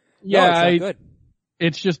 Yeah, no, it's not good.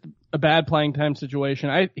 It's just a bad playing time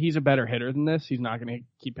situation. He's a better hitter than this. He's not going to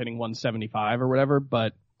keep hitting 175 or whatever,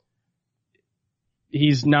 but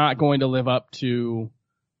he's not going to live up to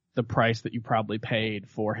the price that you probably paid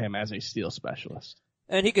for him as a steal specialist.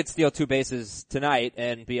 And he could steal 2 bases tonight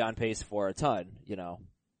and be on pace for a ton,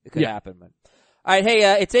 It could happen. But. All right,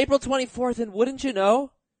 hey, it's April 24th, and wouldn't you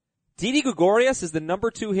know, Didi Gregorius is the number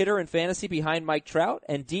 2 hitter in fantasy behind Mike Trout,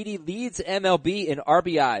 and Didi leads MLB in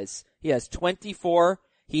RBIs. He has 24.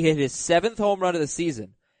 He hit his 7th home run of the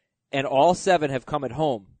season, and all 7 have come at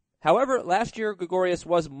home. However, last year Gregorius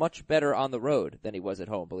was much better on the road than he was at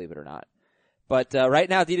home, believe it or not. But right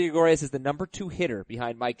now, Didi Gregorius is the number 2 hitter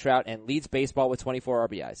behind Mike Trout and leads baseball with 24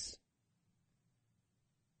 RBIs.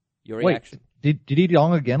 Your reaction? Wait, did he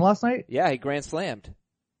dong again last night? Yeah, he grand slammed.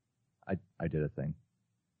 I did a thing.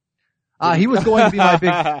 He was going to be my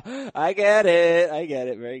big. I get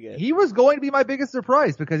it. Very good. He was going to be my biggest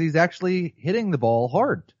surprise because he's actually hitting the ball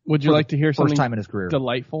hard. Would you like to hear something first time in his career?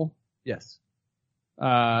 Delightful? Yes.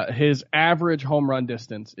 His average home run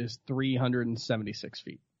distance is 376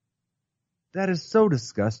 feet. That is so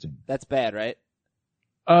disgusting. That's bad, right?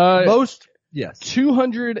 Yes.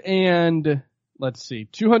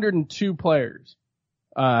 202 players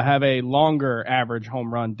have a longer average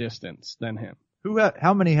home run distance than him.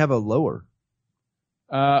 How many have a lower?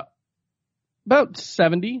 About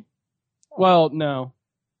 70. Well, no.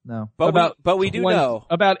 But we do know.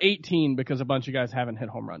 About 18 because a bunch of guys haven't hit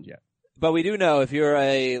home runs yet. But we do know if you're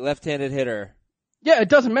a left-handed hitter. Yeah, it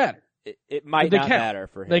doesn't matter. It might not matter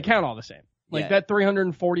for him. They count all the same. Like that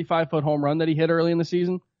 345-foot home run that he hit early in the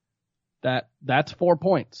season, that's 4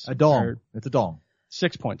 points. A dong. It's a dong.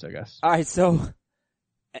 6 points, I guess. All right, so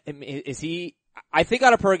is he? I think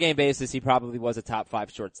on a per-game basis, he probably was a top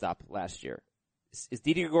 5 shortstop last year. Is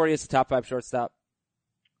Didi Gregorius a top 5 shortstop?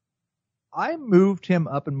 I moved him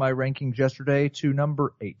up in my rankings yesterday to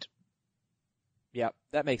number 8. Yeah,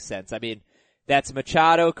 that makes sense. I mean, that's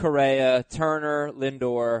Machado, Correa, Turner,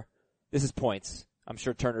 Lindor. This is points. I'm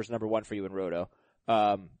sure Turner's number 1 for you in Roto.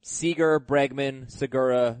 Seager, Bregman,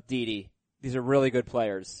 Segura, Didi. These are really good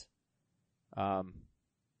players. And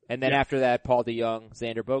then after that, Paul DeYoung,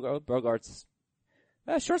 Xander Bogaerts.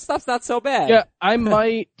 Shortstop's not so bad. Yeah, I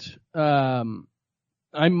might take Xander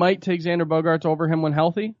Bogaerts over him when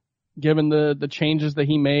healthy, given the changes that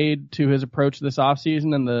he made to his approach this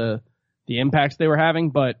offseason and the impacts they were having,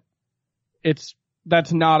 but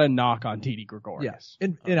that's not a knock on Didi Gregorius.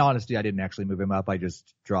 Yes. In honesty, I didn't actually move him up. I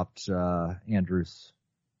just dropped Andrews.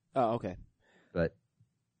 Oh, okay. But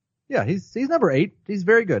yeah, he's number 8. He's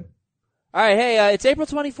very good. All right, hey, it's April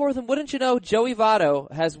 24th, and wouldn't you know, Joey Votto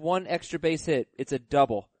has 1 extra base hit. It's a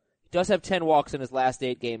double. He does have 10 walks in his last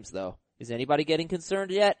 8 games, though. Is anybody getting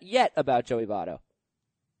concerned yet about Joey Votto?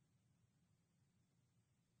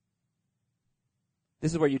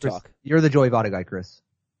 This is where you Chris, talk. You're the Joey Votto guy, Chris.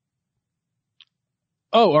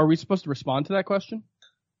 Oh, are we supposed to respond to that question?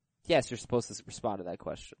 Yes, you're supposed to respond to that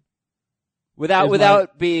question.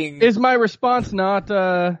 Without being... Is my response not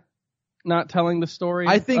telling the story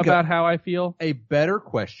about how I feel? A better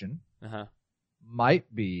question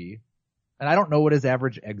might be, and I don't know what his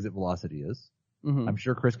average exit velocity is. Mm-hmm. I'm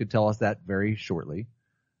sure Chris could tell us that very shortly.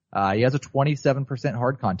 He has a 27%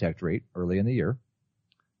 hard contact rate early in the year,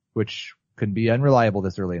 which can be unreliable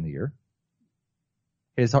this early in the year.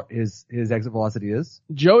 his exit velocity is?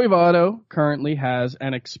 Joey Votto currently has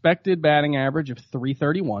an expected batting average of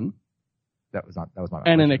 331 That was my and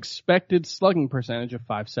question. an expected slugging percentage of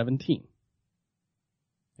 517.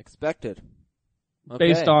 Expected. Okay.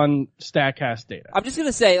 Based on StatCast data. I'm just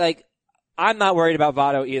gonna say, like, I'm not worried about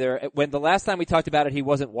Votto either. When the last time we talked about it, he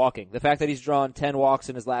wasn't walking. The fact that he's drawn 10 walks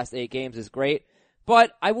in his last 8 games is great.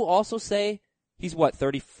 But I will also say he's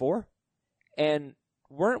 34? And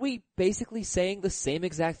weren't we basically saying the same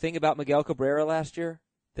exact thing about Miguel Cabrera last year?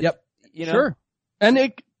 Yep. You know? Sure.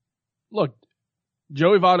 And look,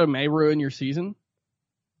 Joey Votto may ruin your season,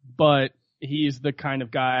 but he's the kind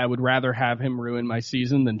of guy I would rather have him ruin my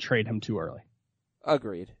season than trade him too early.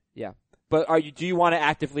 Agreed. Yeah. But do you want to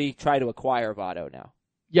actively try to acquire Votto now?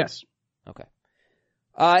 Yes. Okay.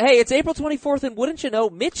 Hey, it's April 24th, and wouldn't you know,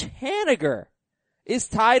 Mitch Haniger is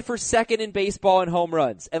tied for second in baseball in home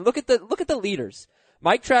runs. And look at the leaders.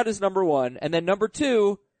 Mike Trout is number 1, and then number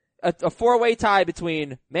 2, a four-way tie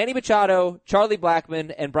between Manny Machado, Charlie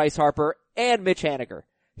Blackmon, and Bryce Harper, and Mitch Haniger.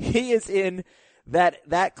 He is in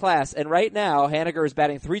that class, and right now, Haniger is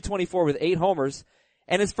batting .324 with 8 homers.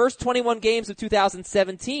 And his first 21 games of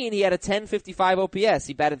 2017, he had a .1055 OPS.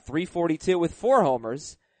 He batted .342 with 4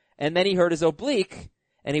 homers, and then he hurt his oblique,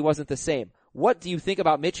 and he wasn't the same. What do you think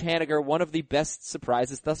about Mitch Haniger, one of the best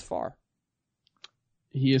surprises thus far?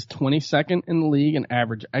 He is 22nd in the league in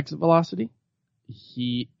average exit velocity.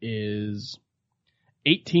 He is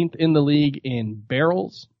 18th in the league in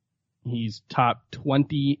barrels. He's top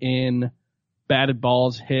 20 in batted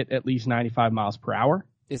balls hit at least 95 miles per hour.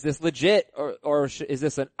 Is this legit, or is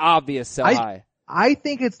this an obvious sell high? I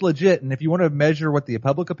think it's legit, and if you want to measure what the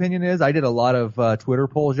public opinion is, I did a lot of Twitter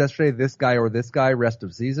polls yesterday, this guy or this guy, rest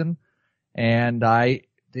of season, and I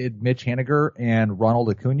did Mitch Haniger and Ronald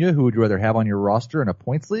Acuna, who would you rather have on your roster in a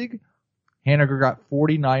points league? Haniger got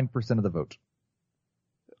 49% of the vote.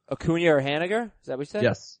 Acuna or Haniger? Is that what you said?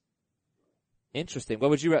 Yes. Interesting. Who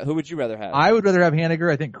would you rather have? I would rather have Haniger.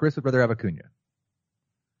 I think Chris would rather have Acuna.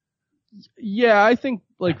 Yeah, I think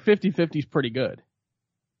like 50-50 is pretty good.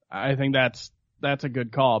 I think that's a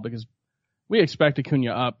good call because we expect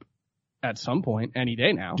Acuna up at some point any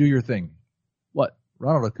day now. Do your thing. What?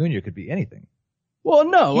 Ronald Acuna could be anything. Well,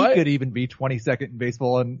 no. He could even be 22nd in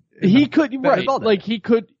baseball and he could, right. Like he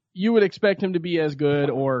could, you would expect him to be as good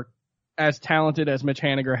or as talented as Mitch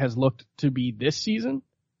Haniger has looked to be this season.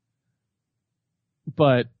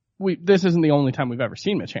 But this isn't the only time we've ever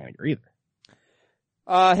seen Mitch Haniger either.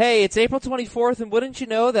 Hey, it's April 24th, and wouldn't you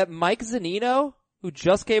know that Mike Zunino, who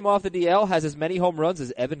just came off the DL, has as many home runs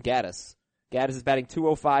as Evan Gattis. Gattis is batting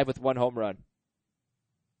 .205 with 1 home run.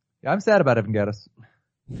 Yeah, I'm sad about Evan Gattis.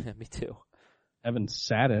 Me too. Evan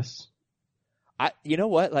Satis. You know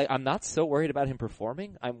what? Like, I'm not so worried about him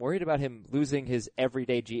performing. I'm worried about him losing his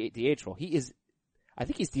everyday DH role. I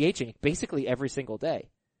think he's DHing basically every single day.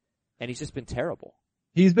 And he's just been terrible.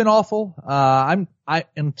 He's been awful.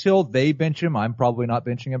 Until they bench him, I'm probably not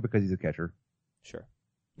benching him because he's a catcher. Sure.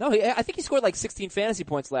 No, I think he scored like 16 fantasy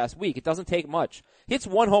points last week. It doesn't take much. He hits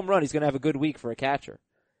 1 home run, he's going to have a good week for a catcher.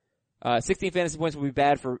 16 fantasy points will be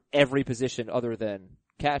bad for every position other than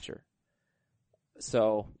catcher.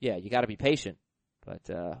 So, yeah, you got to be patient.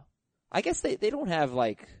 But I guess they don't have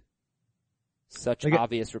like such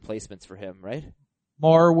obvious replacements for him, right?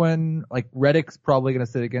 Marwin, like Reddick's probably going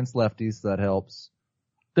to sit against lefties, so that helps.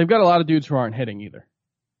 They've got a lot of dudes who aren't hitting either.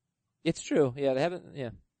 It's true. Yeah, they haven't,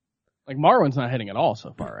 yeah. Like Marwin's not hitting at all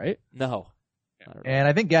so far, right? No. And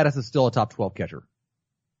I think Gattis is still a top 12 catcher.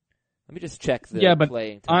 Let me just check the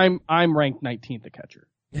playing time. I'm ranked 19th at catcher.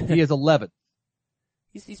 He is 11th.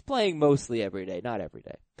 He's playing mostly every day, not every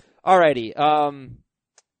day. Alrighty.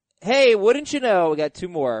 Hey, wouldn't you know, we got 2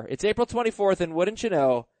 more. It's April 24th, and wouldn't you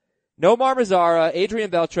know, Nomar Mazara, Adrian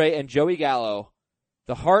Beltre, and Joey Gallo,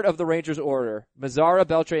 the heart of the Rangers order, Mazara,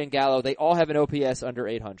 Beltre, and Gallo, they all have an OPS under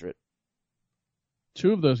 800.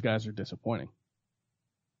 2 of those guys are disappointing.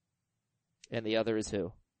 And the other is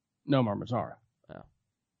who? Nomar Mazara. Oh.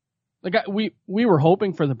 Like we were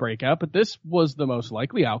hoping for the breakout, but this was the most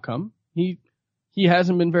likely outcome. He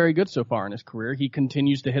hasn't been very good so far in his career. He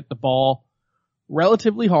continues to hit the ball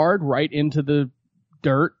relatively hard right into the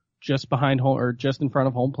dirt just behind home or just in front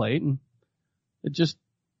of home plate. And it just,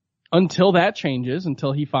 until that changes,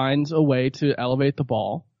 until he finds a way to elevate the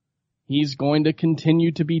ball, he's going to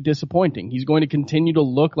continue to be disappointing. He's going to continue to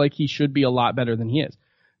look like he should be a lot better than he is.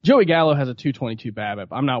 Joey Gallo has a .222 BABIP.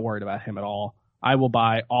 I'm not worried about him at all. I will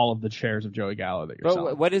buy all of the shares of Joey Gallo that you're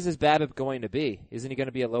selling. What is his BABIP going to be? Isn't he going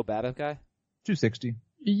to be a low BABIP guy? 260.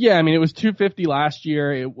 Yeah, I mean, it was 250 last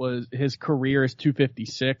year. It was, his career is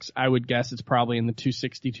 256. I would guess it's probably in the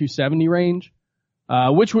 260, 270 range,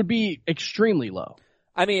 which would be extremely low.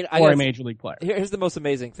 I mean, or a major league player. Here's the most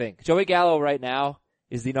amazing thing. Joey Gallo right now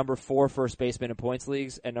is the number 4 first baseman in points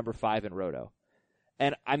leagues and number 5 in Roto.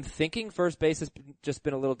 And I'm thinking first base has just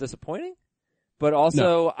been a little disappointing, but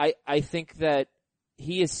also I think that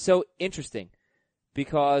he is so interesting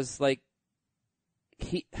because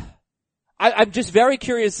I'm just very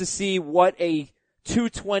curious to see what a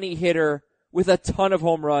 220 hitter with a ton of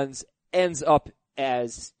home runs ends up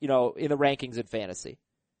as, in the rankings in fantasy.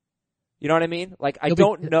 You know what I mean? I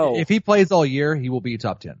don't know. If he plays all year, he will be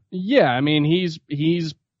top 10. Yeah, I mean,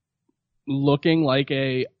 he's looking like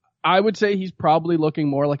I would say he's probably looking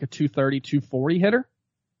more like a 230, 240 hitter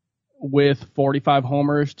with 45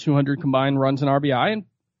 homers, 200 combined runs and RBI, and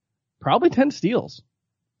probably 10 steals.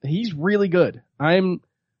 He's really good. I'm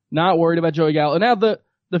not worried about Joey Gallo. Now the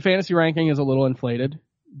fantasy ranking is a little inflated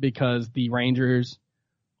because the Rangers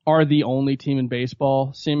are the only team in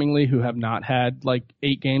baseball seemingly who have not had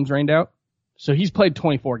 8 games rained out. So he's played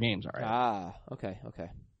 24 games already. Ah, okay. All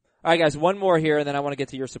right, guys, one more here and then I want to get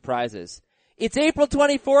to your surprises. It's April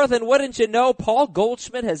 24th and wouldn't you know, Paul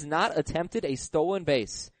Goldschmidt has not attempted a stolen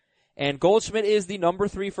base. And Goldschmidt is the number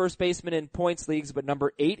 3 first baseman in points leagues, but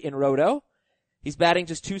number 8 in Roto. He's batting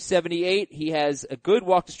just .278. He has a good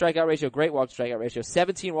walk to strikeout ratio, great walk to strikeout ratio,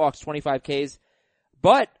 17 walks, 25 Ks.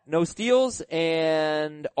 But no steals,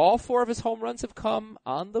 and all 4 of his home runs have come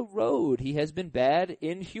on the road. He has been bad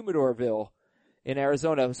in Humidorville in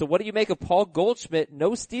Arizona. So what do you make of Paul Goldschmidt?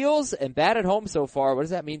 No steals and bad at home so far. What does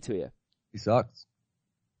that mean to you? He sucks.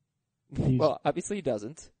 Well, obviously he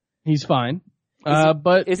doesn't. He's fine.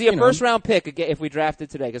 But is he a first round pick if we drafted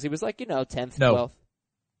today? Because he was 10th, no. 12th.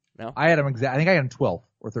 No? I had him I think I had him 12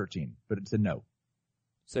 or 13, but it's a no.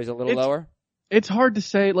 So he's a little lower? It's hard to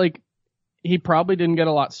say. He probably didn't get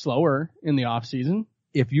a lot slower in the offseason.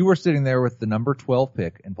 If you were sitting there with the number 12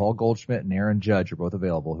 pick and Paul Goldschmidt and Aaron Judge are both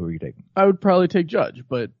available, who are you taking? I would probably take Judge,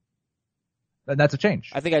 but and that's a change.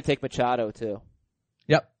 I think I'd take Machado too.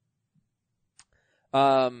 Yep.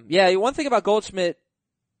 One thing about Goldschmidt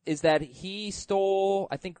is that he stole,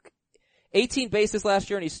 I think, 18 bases last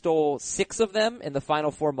year and he stole 6 of them in the final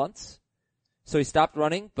 4 months. So he stopped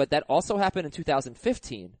running, but that also happened in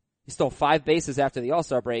 2015. He stole 5 bases after the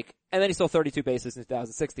All-Star break, and then he stole 32 bases in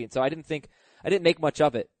 2016. So I didn't make much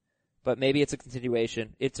of it, but maybe it's a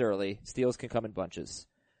continuation. It's early. Steals can come in bunches.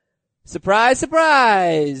 Surprise,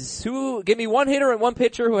 surprise! Give me one hitter and one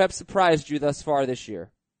pitcher who have surprised you thus far this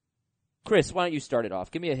year. Chris, why don't you start it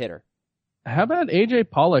off? Give me a hitter. How about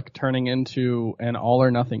AJ Pollock turning into an all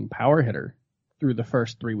or nothing power hitter through the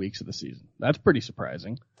first 3 weeks of the season? That's pretty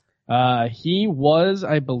surprising. He was,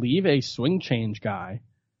 I believe, a swing change guy.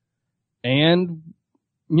 And,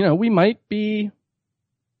 we might be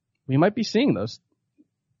seeing those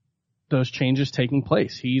changes taking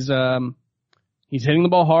place. He's hitting the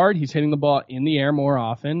ball hard. He's hitting the ball in the air more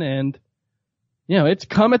often. And, it's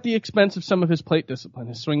come at the expense of some of his plate discipline.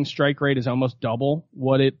 His swing strike rate is almost double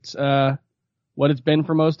what it's been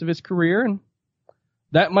for most of his career. And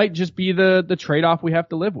that might just be the trade-off we have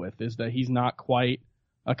to live with, is that he's not quite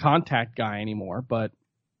a contact guy anymore. But,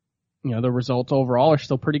 the results overall are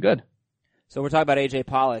still pretty good. So we're talking about AJ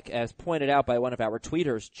Pollock, as pointed out by one of our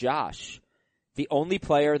tweeters, Josh, the only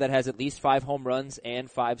player that has at least 5 home runs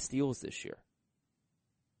and 5 steals this year.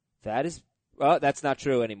 That's not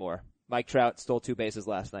true anymore. Mike Trout stole 2 bases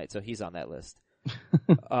last night, so he's on that list.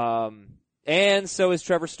 And so is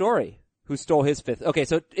Trevor Story, who stole his 5th. Okay,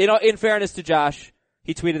 so in fairness to Josh,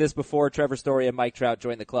 he tweeted this before Trevor Story and Mike Trout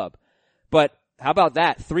joined the club. But how about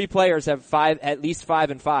that? 3 players have at least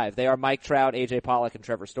 5 and 5. They are Mike Trout, AJ Pollock, and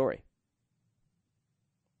Trevor Story.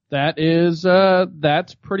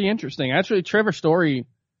 That's pretty interesting. Actually, Trevor Story,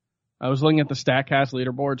 I was looking at the StatCast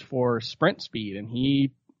leaderboards for sprint speed, and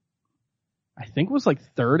he, I think, was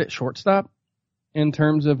 3rd at shortstop in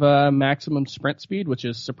terms of maximum sprint speed, which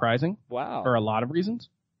is surprising. Wow. For a lot of reasons.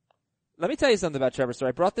 Let me tell you something about Trevor Story.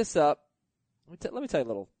 I brought this up. Let me tell you a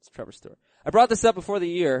little Trevor Story. I brought this up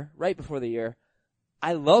right before the year.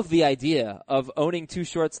 I love the idea of owning 2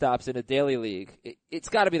 shortstops in a daily league. It's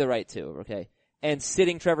got to be the right 2, okay? And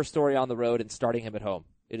sitting Trevor Story on the road and starting him at home.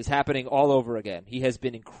 It is happening all over again. He has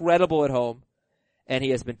been incredible at home, and he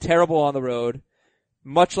has been terrible on the road,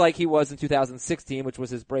 much like he was in 2016, which was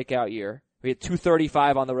his breakout year. He had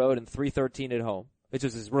 235 on the road and 313 at home, which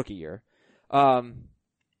was his rookie year. I'm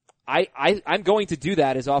going to do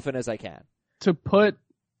that as often as I can. To put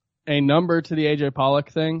a number to the AJ Pollock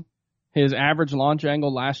thing, his average launch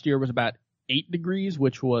angle last year was about 8 degrees,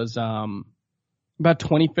 which was about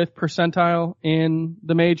 25th percentile in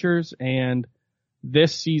the majors, and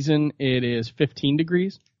this season it is 15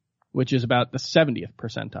 degrees, which is about the 70th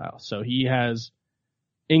percentile. So he has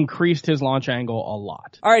increased his launch angle a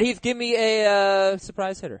lot. All right, Heath, give me a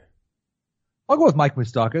surprise hitter. I'll go with Mike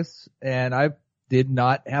Moustakas, and I did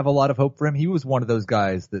not have a lot of hope for him. He was one of those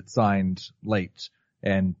guys that signed late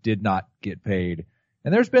and did not get paid.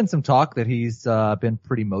 And there's been some talk that he's been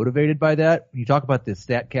pretty motivated by that. You talk about the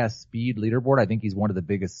StatCast speed leaderboard. I think he's one of the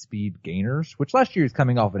biggest speed gainers, which last year he's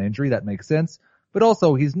coming off an injury. That makes sense. But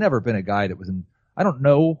also, he's never been a guy that was in, I don't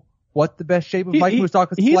know what the best shape of Mike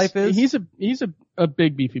Moustakas' life is. He's a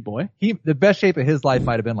big beefy boy. The best shape of his life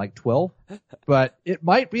might have been like 12, but it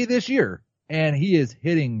might be this year. And he is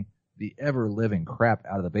hitting the ever-living crap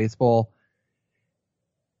out of the baseball.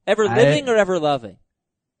 Ever living or ever loving?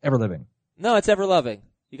 Ever living. No, it's ever loving.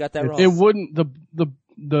 You got that wrong. It wouldn't,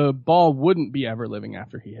 the ball wouldn't be ever living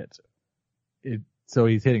after he hits it. So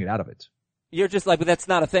he's hitting it out of it. You're just like, but that's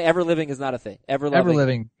not a thing. Ever living is not a thing. Ever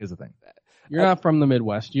living is a thing. You're not from the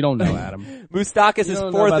Midwest. You don't know, Adam. Moustakas you is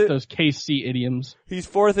don't fourth. Know about those KC idioms. He's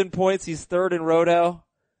fourth in points. He's third in roto.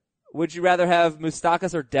 Would you rather have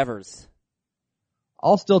Moustakas or Devers?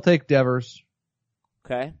 I'll still take Devers.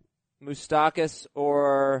 Okay. Moustakas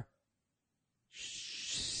or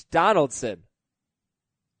Donaldson?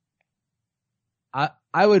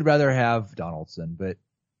 I would rather have Donaldson, but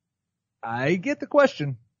I get the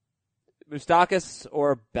question. Moustakas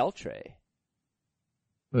or Beltre?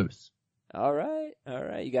 Moose. All right.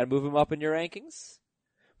 You got to move him up in your rankings.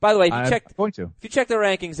 By the way, if you check the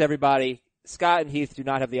rankings, everybody, Scott and Heath do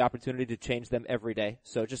not have the opportunity to change them every day.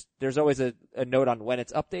 So there's always a note on when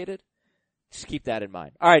it's updated. Just keep that in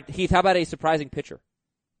mind. All right, Heath, how about a surprising pitcher?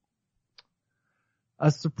 A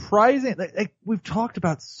surprising, like we've talked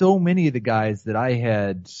about so many of the guys that I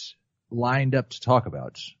had lined up to talk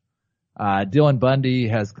about. Dylan Bundy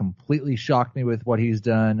has completely shocked me with what he's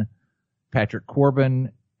done. Patrick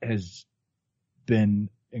Corbin has been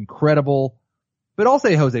incredible, but I'll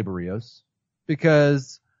say Jose Barrios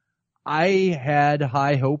because I had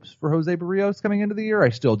high hopes for Jose Barrios coming into the year. I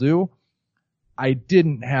still do. I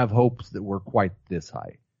didn't have hopes that were quite this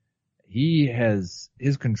high.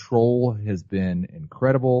 His control has been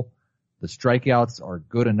incredible. The strikeouts are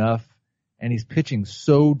good enough, and he's pitching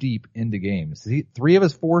so deep into games. 3 of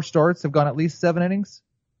his 4 starts have gone at least 7 innings.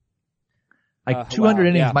 200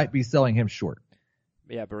 innings might be selling him short.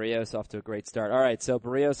 Yeah, Barrios off to a great start. All right, so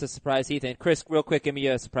Barrios is surprise Heath. And Chris, real quick, give me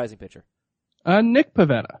a surprising pitcher. Nick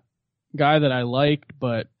Pivetta, guy that I liked,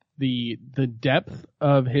 but the depth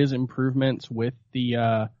of his improvements with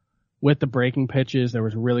the breaking pitches. There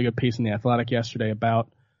was a really good piece in The Athletic yesterday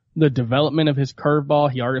about the development of his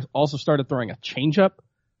curveball. He also started throwing a changeup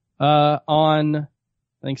on, I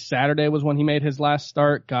think Saturday was when he made his last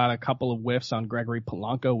start. Got a couple of whiffs on Gregory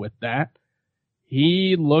Polanco with that.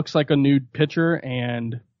 He looks like a new pitcher,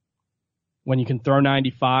 and when you can throw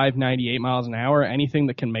 95, 98 miles an hour, anything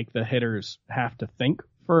that can make the hitters have to think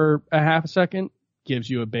for a half a second gives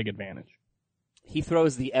you a big advantage. He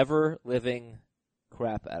throws the ever-living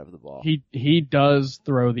crap out of the ball. He does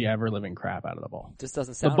throw the ever-living crap out of the ball. Just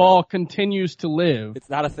doesn't sound The ball right. continues to live. It's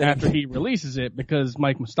not a thing. After he releases it because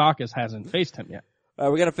Mike Moustakas hasn't faced him yet.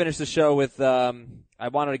 We're going to finish the show with, I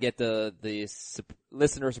wanted to get the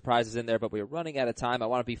listener surprises in there, but we are running out of time. I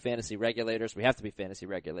want to be fantasy regulators. We have to be fantasy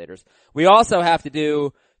regulators. We also have to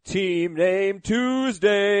do Team Name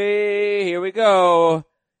Tuesday. Here we go.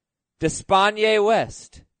 Despaigne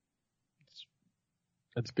West.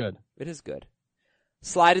 That's good. It is good.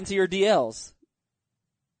 Slide into your DLs.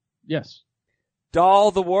 Yes. Doll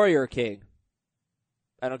the Warrior King.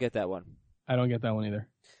 I don't get that one. I don't get that one either.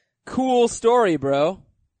 Cool story, bro.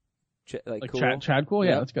 Like cool. Chad Cool?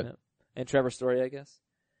 Yeah, that's good. Yep. And Trevor Story, I guess.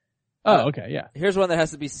 Oh, okay, yeah. Here's one that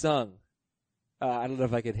has to be sung. I don't know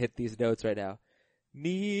if I can hit these notes right now.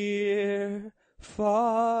 Near,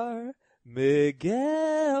 far,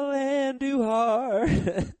 Miguel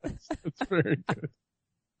Andujar. That's very good.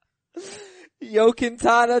 Yo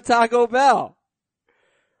Quintana Taco Bell.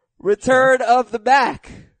 Return of the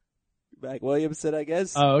Mac Williamson, I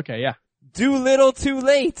guess. Oh, okay, yeah. Do little too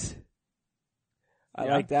late. I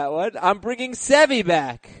like that one. I'm bringing Sevy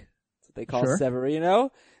back. That's what they call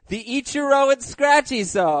Severino. The Ichiro and Scratchy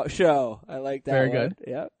show. I like that one. Very good.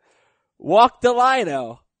 Yeah. Walk the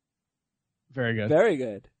Lino. Very good. Very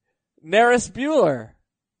good. Neris Bueller.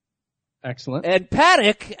 Excellent. And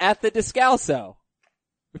Paddock at the Descalso.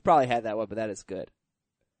 We've probably had that one, but that is good.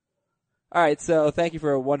 All right, so thank you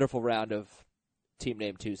for a wonderful round of Team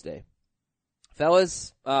Name Tuesday.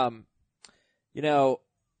 Fellas, you know,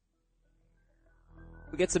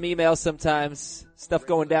 we get some emails sometimes, stuff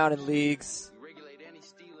going down in leagues.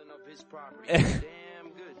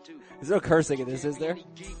 There's no cursing in this, is there?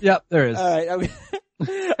 Yep, there is. All right,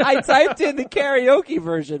 I typed in the karaoke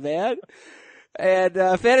version, man.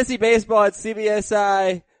 And fantasy baseball at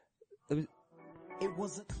CBSI.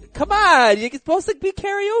 Come on, you're supposed to be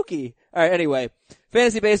karaoke. All right, anyway,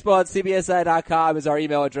 fantasy baseball at CBSI.com is our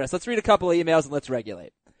email address. Let's read a couple of emails and let's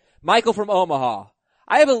regulate. Michael from Omaha.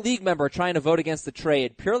 I have a league member trying to vote against the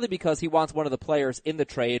trade purely because he wants one of the players in the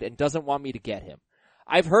trade and doesn't want me to get him.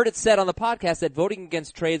 I've heard it said on the podcast that voting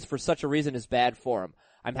against trades for such a reason is bad for him.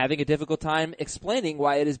 I'm having a difficult time explaining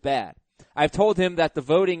why it is bad. I've told him that the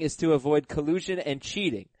voting is to avoid collusion and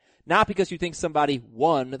cheating, not because you think somebody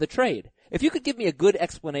won the trade. If you could give me a good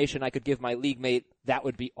explanation I could give my league mate, that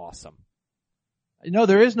would be awesome. No,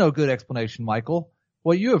 there is no good explanation, Michael.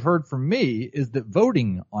 What you have heard from me is that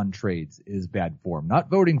voting on trades is bad form, not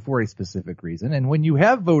voting for a specific reason. And when you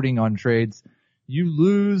have voting on trades, you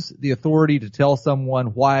lose the authority to tell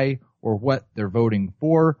someone why or what they're voting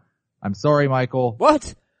for. I'm sorry, Michael.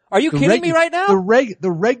 What? Are you kidding me right now?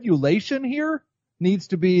 The regulation here needs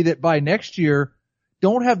to be that by next year,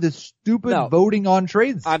 don't have this stupid voting on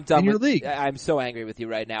trades in your league. I'm so angry with you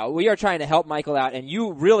right now. We are trying to help Michael out, and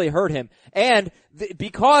you really hurt him. And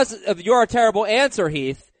because of your terrible answer,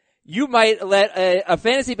 Heath, you might let a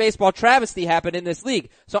fantasy baseball travesty happen in this league.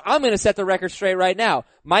 So I'm going to set the record straight right now.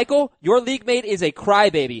 Michael, your league mate is a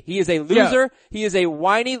crybaby. He is a loser. Yeah. He is a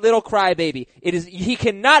whiny little crybaby. He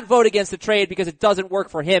cannot vote against the trade because it doesn't work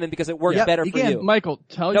for him and because it works better for you. Michael,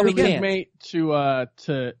 tell your league mate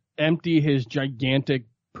to empty his gigantic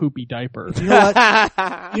poopy diaper. You know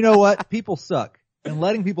what? You know what? People suck. And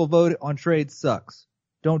letting people vote on trades sucks.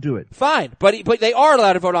 Don't do it. Fine, but they are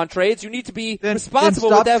allowed to vote on trades. You need to be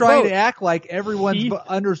responsible with that vote. Stop trying to act like everyone's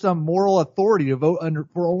under some moral authority to vote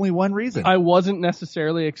for only one reason. I wasn't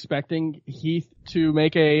necessarily expecting Heath to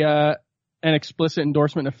make an explicit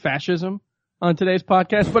endorsement of fascism on today's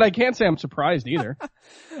podcast, but I can't say I'm surprised either.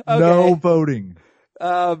 Okay. No voting.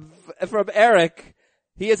 From Eric,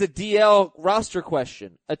 he has a DL roster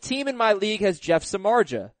question. A team in my league has Jeff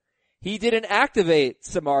Samardzija. He didn't activate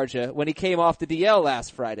Samardzija when he came off the DL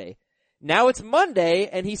last Friday. Now it's Monday,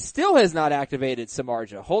 and he still has not activated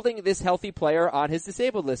Samardzija, holding this healthy player on his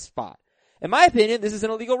disabled list spot. In my opinion, this is an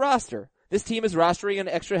illegal roster. This team is rostering an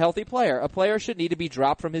extra healthy player. A player should need to be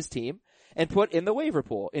dropped from his team and put in the waiver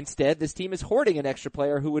pool. Instead, this team is hoarding an extra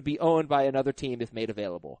player who would be owned by another team if made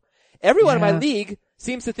available. Everyone in my league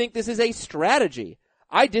seems to think this is a strategy.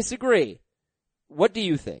 I disagree. What do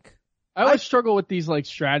you think? I always struggle with these like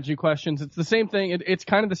strategy questions. It's the same thing. It's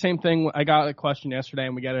kind of the same thing. I got a question yesterday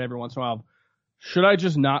and we get it every once in a while. Should I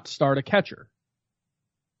just not start a catcher?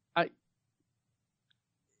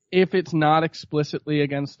 If it's not explicitly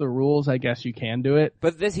against the rules, I guess you can do it.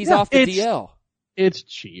 But he's off the DL. It's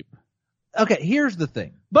cheap. Okay, here's the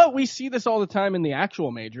thing. But we see this all the time in the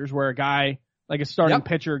actual majors where a guy, like a starting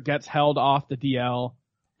pitcher, gets held off the DL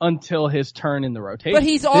until his turn in the rotation. But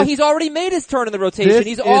he's already made his turn in the rotation.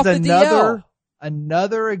 He's off the DL.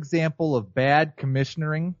 Another example of bad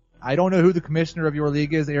commissioning. I don't know who the commissioner of your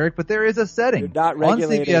league is, Eric, but there is a setting on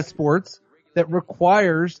CBS Sports that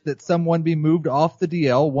requires that someone be moved off the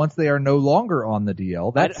DL once they are no longer on the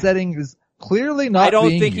DL. That setting is clearly not I don't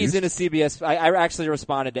being think used. he's in a CBS. I actually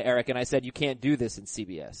responded to Eric and I said you can't do this in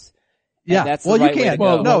CBS. Yeah, and that's the right you can.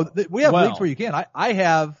 We have leagues where you can. I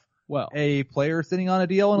have Well, a player sitting on a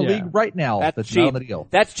deal in a league right now that's cheap. Not on the deal.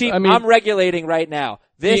 That's cheap. I mean, I'm regulating right now.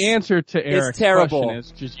 The answer to Eric's terrible. question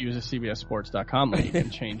is just use a CBSSports.com league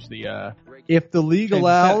and change the. If the league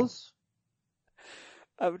allows.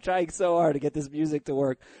 I'm trying so hard to get this music to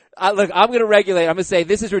work. Look, I'm going to regulate. I'm going to say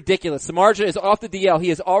this is ridiculous. Samardzija is off the DL. He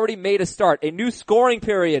has already made a start. A new scoring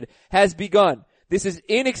period has begun. This is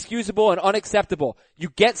inexcusable and unacceptable. You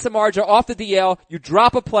get Samardzija off the DL. You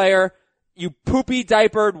drop a player. You poopy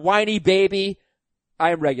diapered whiny baby.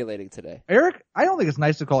 I am regulating today. Eric, I don't think it's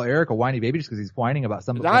nice to call Eric a whiny baby just because he's whining about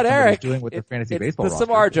something he's doing with the fantasy baseball roster.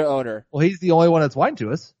 The Samardzija owner. Well, he's the only one that's whining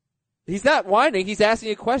to us. He's not whining. He's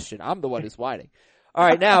asking a question. I'm the one who's whining. All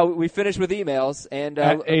right, now we finished with emails and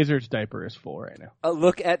Azer's diaper is full right now. A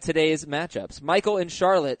look at today's matchups. Michael in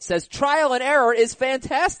Charlotte says trial and error is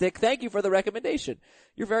fantastic. Thank you for the recommendation.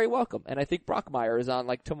 You're very welcome. And I think Brockmeyer is on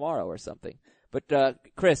like tomorrow or something. But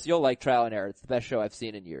Chris, you'll like trial and error. It's the best show I've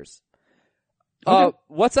seen in years. Okay.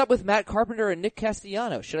 What's up with Matt Carpenter and Nick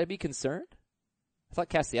Castellanos? Should I be concerned? I thought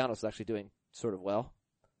Castellanos was actually doing sort of well.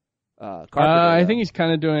 Carpenter, I think he's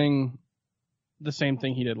kind of doing the same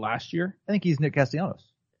thing he did last year. I think he's Nick Castellanos.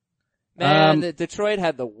 Man, Detroit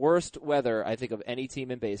had the worst weather, I think, of any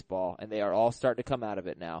team in baseball, and they are all starting to come out of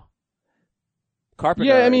it now. Carpenter.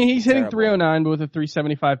 Yeah, I mean, he's hitting terrible. 309 but with a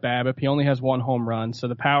 375 BABIP. He only has one home run, so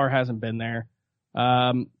the power hasn't been there.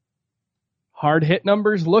 Hard hit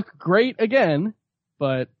numbers look great again,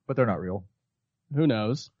 but they're not real. Who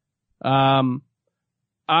knows?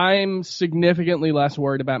 I'm significantly less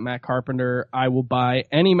worried about Matt Carpenter. I will buy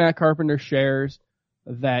any Matt Carpenter shares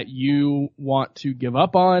that you want to give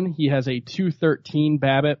up on. He has a 213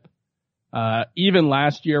 BABIP. Even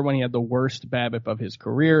last year when he had the worst BABIP of his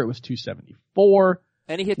career, it was 274.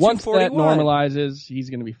 And he hit Once 241. that normalizes, he's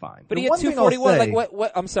going to be fine. But he The hit one thing I'll 241. say- Like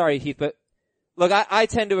what? I'm sorry, Heath, but look, I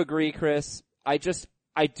tend to agree, Chris. I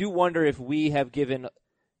do wonder if we have given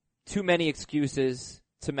too many excuses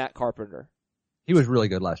to Matt Carpenter. He was really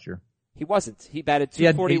good last year. He wasn't. He batted He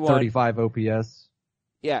had 241. 835 OPS.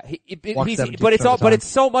 Yeah, Walked he's, 17% but of the time. it's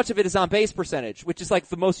so much of it is on base percentage, which is like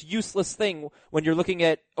the most useless thing when you're looking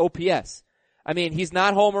at OPS. I mean, he's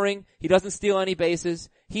not homering. He doesn't steal any bases.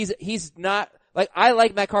 He's not, like, I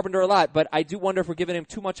like Matt Carpenter a lot, but I do wonder if we're giving him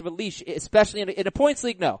too much of a leash, especially in a points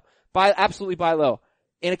league. No, absolutely buy low.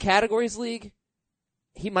 In a categories league,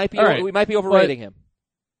 he might be, All right, we might be overrating him.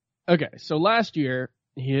 Okay, so last year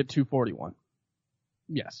he hit 241.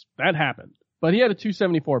 Yes, that happened. But he had a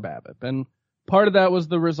 274 BABIP, and part of that was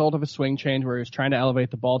the result of a swing change where he was trying to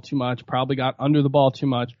elevate the ball too much, probably got under the ball too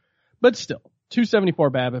much, but still,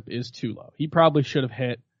 274 BABIP is too low. He probably should have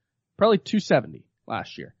hit probably 270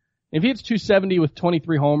 last year. If he hits 270 with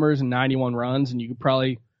 23 homers and 91 runs, and you could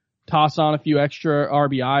probably toss on a few extra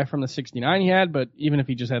RBI from the 69 he had, but even if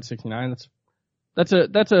he just had 69, that's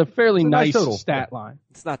a fairly It's a nice nice total. stat line.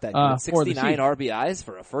 It's not that for good. the 69 season. RBIs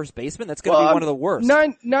for a first baseman? That's going to be one of the worst.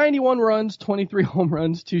 91 runs, 23 home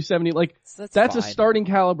runs, 270. Like, that's a fine. starting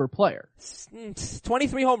caliber player.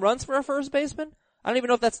 23 home runs for a first baseman? I don't even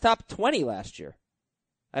know if that's top 20 last year.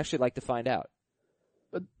 I actually like to find out.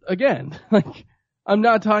 But again, like, I'm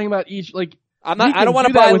not talking about each, like, I don't want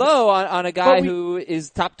to buy low on a guy who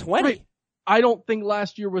is top 20. Right. I don't think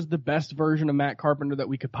last year was the best version of Matt Carpenter that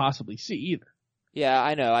we could possibly see either. Yeah,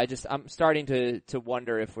 I know. I'm starting to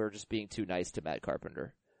wonder if we're just being too nice to Matt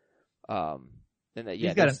Carpenter. And that, yeah,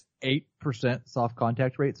 He's got an 8% soft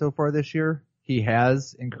contact rate so far this year. He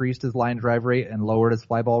has increased his line drive rate and lowered his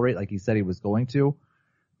fly ball rate like he said he was going to.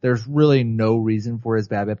 There's really no reason for his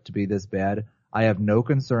BABIP to be this bad. I have no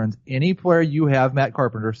concerns. Any player you have, Matt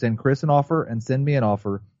Carpenter, send Chris an offer and send me an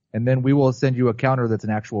offer, and then we will send you a counter that's an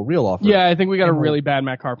actual real offer. Yeah, I think we got a really bad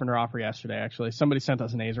Matt Carpenter offer yesterday, actually. Somebody sent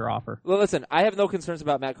us an Azer offer. Well, listen, I have no concerns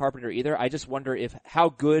about Matt Carpenter either. I just wonder if how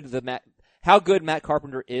good Matt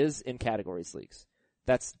Carpenter is in categories leagues.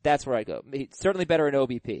 That's where I go. He's certainly better in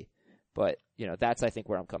OBP, but that's I think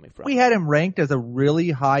where I'm coming from. We had him ranked as a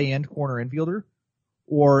really high-end corner infielder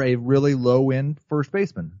or a really low-end first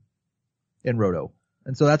baseman in Roto.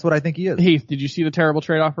 And so that's what I think he is. Heath, did you see the terrible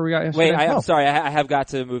trade offer we got yesterday? Wait, I'm sorry. I have got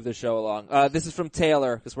to move the show along. This is from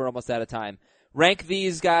Taylor because we're almost out of time. Rank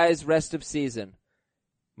these guys rest of season.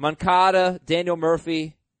 Moncada, Daniel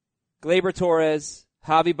Murphy, Gleyber Torres,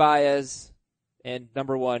 Javi Baez, and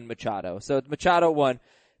number 1, Machado. So Machado 1.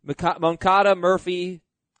 Moncada, Murphy,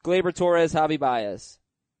 Gleyber Torres, Javi Baez.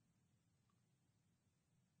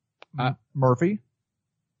 Murphy.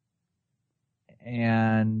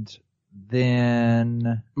 And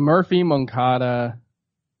then Murphy, Moncada,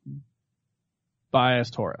 Baez,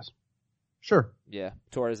 Torres. Sure. Yeah,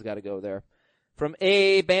 Torres has got to go there. From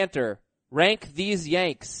A Banter, rank these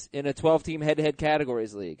Yanks in a 12-team head-to-head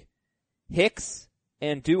categories league. Hicks,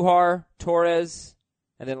 Andujar, Torres,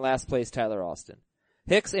 and then last place Tyler Austin.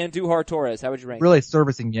 Hicks, Andujar, Torres. How would you rank? Really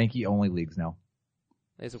servicing Yankee-only leagues now.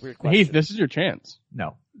 It's a weird question. Heath, this is your chance.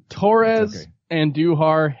 No. Torres, It's okay.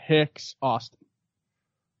 Andujar, Hicks, Austin.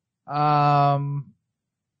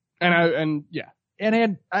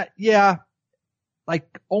 Yeah.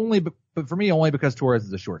 Like only, but for me only because Torres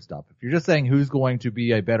is a shortstop. If you're just saying who's going to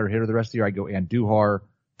be a better hitter the rest of the year, I go Andujar,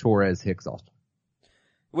 Torres, Hicks, Austin.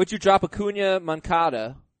 Would you drop Acuna,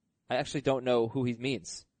 Moncada? I actually don't know who he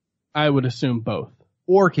means. I would assume both.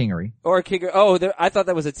 Or Kingery. Or Kinger. Oh, I thought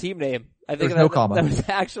that was a team name. I think There's no comma. That was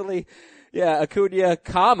actually, yeah, Acuna,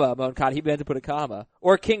 comma, Moncada. He meant to put a comma.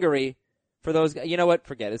 Or Kingery for those guys. You know what?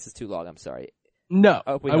 Forget it. This is too long. I'm sorry. No,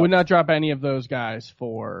 Oh, we I don't. would not drop any of those guys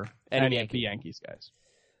for Any any Yankee. of the Yankees guys.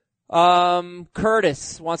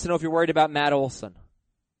 Curtis wants to know if you're worried about Matt Olson.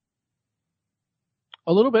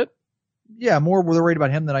 A little bit. Yeah, more worried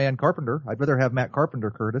about him than I am Carpenter. I'd rather have Matt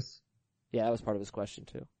Carpenter, Curtis. Yeah, that was part of his question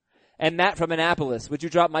too. And Matt from Annapolis, would you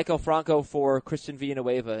drop Michael Franco for Christian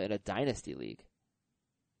Villanueva in a dynasty league?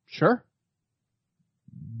 Sure.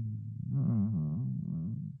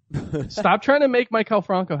 Stop trying to make Michael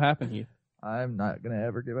Franco happen, Heath. I'm not gonna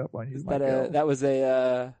ever give up on you, Michael. That was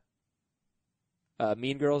a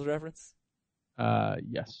Mean Girls reference?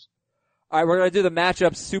 Yes. All right, we're going to do the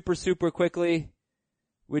matchups super quickly.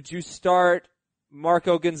 Would you start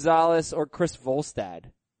Marco Gonzalez or Chris Volstad?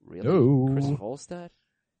 Really? No. Chris Volstad?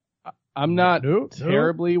 I'm not Nope.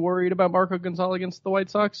 terribly worried about Marco Gonzalez against the White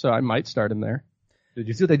Sox, so I might start him there. Did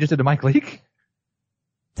you see what they just did to Mike Leake?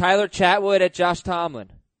 Tyler Chatwood at Josh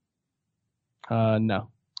Tomlin. No.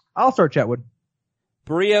 I'll start Chatwood.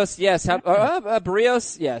 Barrios, yes.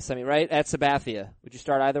 Barrios, yes. I mean, right? At Sabathia. Would you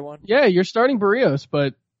start either one? Yeah, you're starting Barrios,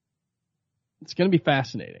 but it's going to be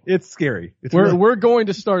fascinating. It's scary. We're going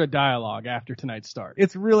to start a dialogue after tonight's start.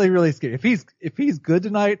 It's really, really scary. If he's good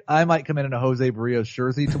tonight, I might come in a Jose Barrios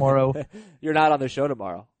jersey tomorrow. You're not on the show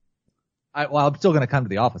tomorrow. I'm still going to come to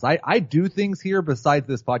the office. I do things here besides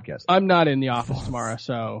this podcast. I'm not in the office tomorrow,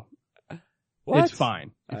 so What? it's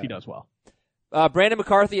fine if he does well. Brandon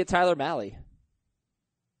McCarthy at Tyler Malley.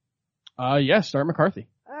 Yeah, start McCarthy.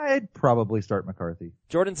 I'd probably start McCarthy.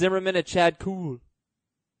 Jordan Zimmerman at Chad Kuhl.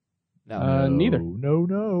 No. Neither.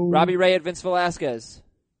 No. Robbie Ray at Vince Velasquez.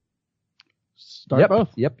 Start both.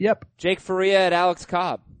 Yep. Jake Faria at Alex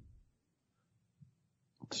Cobb.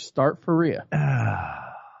 Start Faria.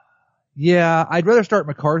 Yeah, I'd rather start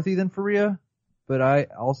McCarthy than Faria, but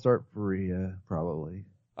I'll start Faria probably.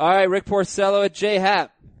 All right, Rick Porcello at J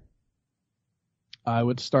Happ. I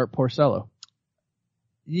would start Porcello.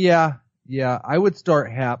 Yeah, I would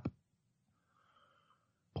start Hap.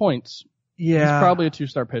 Points. Yeah. He's probably a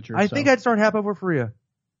 2-star pitcher. I think I'd start Hap over Faria.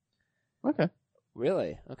 Okay.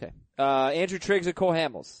 Really? Okay. Andrew Triggs at Cole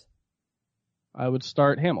Hamels. I would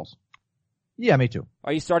start Hamels. Yeah, me too.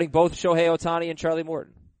 Are you starting both Shohei Ohtani and Charlie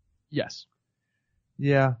Morton? Yes.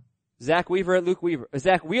 Yeah. Zach Wheeler at Luke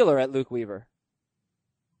Weaver.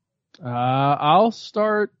 I'll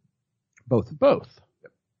start Both.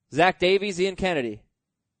 Zach Davies, Ian Kennedy.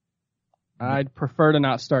 I'd prefer to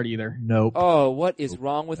not start either. Nope. Oh, what is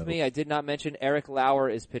wrong with me? I did not mention Eric Lauer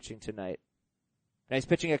is pitching tonight. Now he's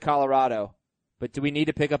pitching at Colorado. But do we need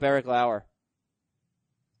to pick up Eric Lauer?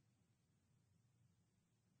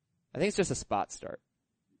 I think it's just a spot start.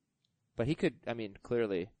 But he could,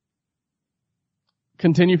 clearly.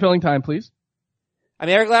 Continue filling time, please.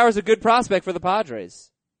 Eric Lauer is a good prospect for the Padres.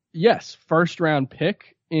 Yes, first round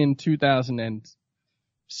pick in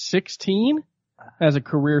 2016 as a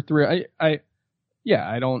career through. I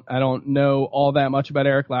don't know all that much about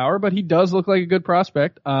Eric Lauer, but he does look like a good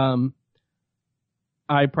prospect. I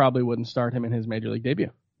probably wouldn't start him in his major league debut.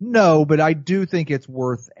 No, but I do think it's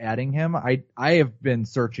worth adding him. I have been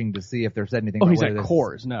searching to see if there's anything. Oh, he's at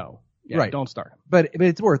Coors. No. Yeah, right. Don't start him. But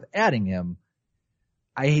it's worth adding him.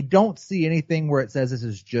 I don't see anything where it says this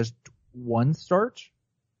is just one start.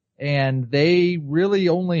 And they really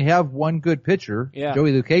only have one good pitcher,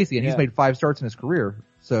 Joey Lucchesi, and he's made 5 starts in his career.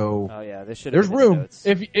 So there's room.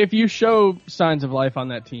 If you show signs of life on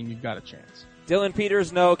that team, you've got a chance. Dylan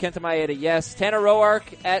Peters, no. Kenta Maeda, yes. Tanner Roark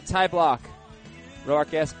at Ty Block.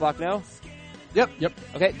 Roark, yes. Block, no? Yep.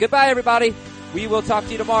 Okay, goodbye, everybody. We will talk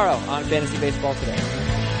to you tomorrow on Fantasy Baseball Today.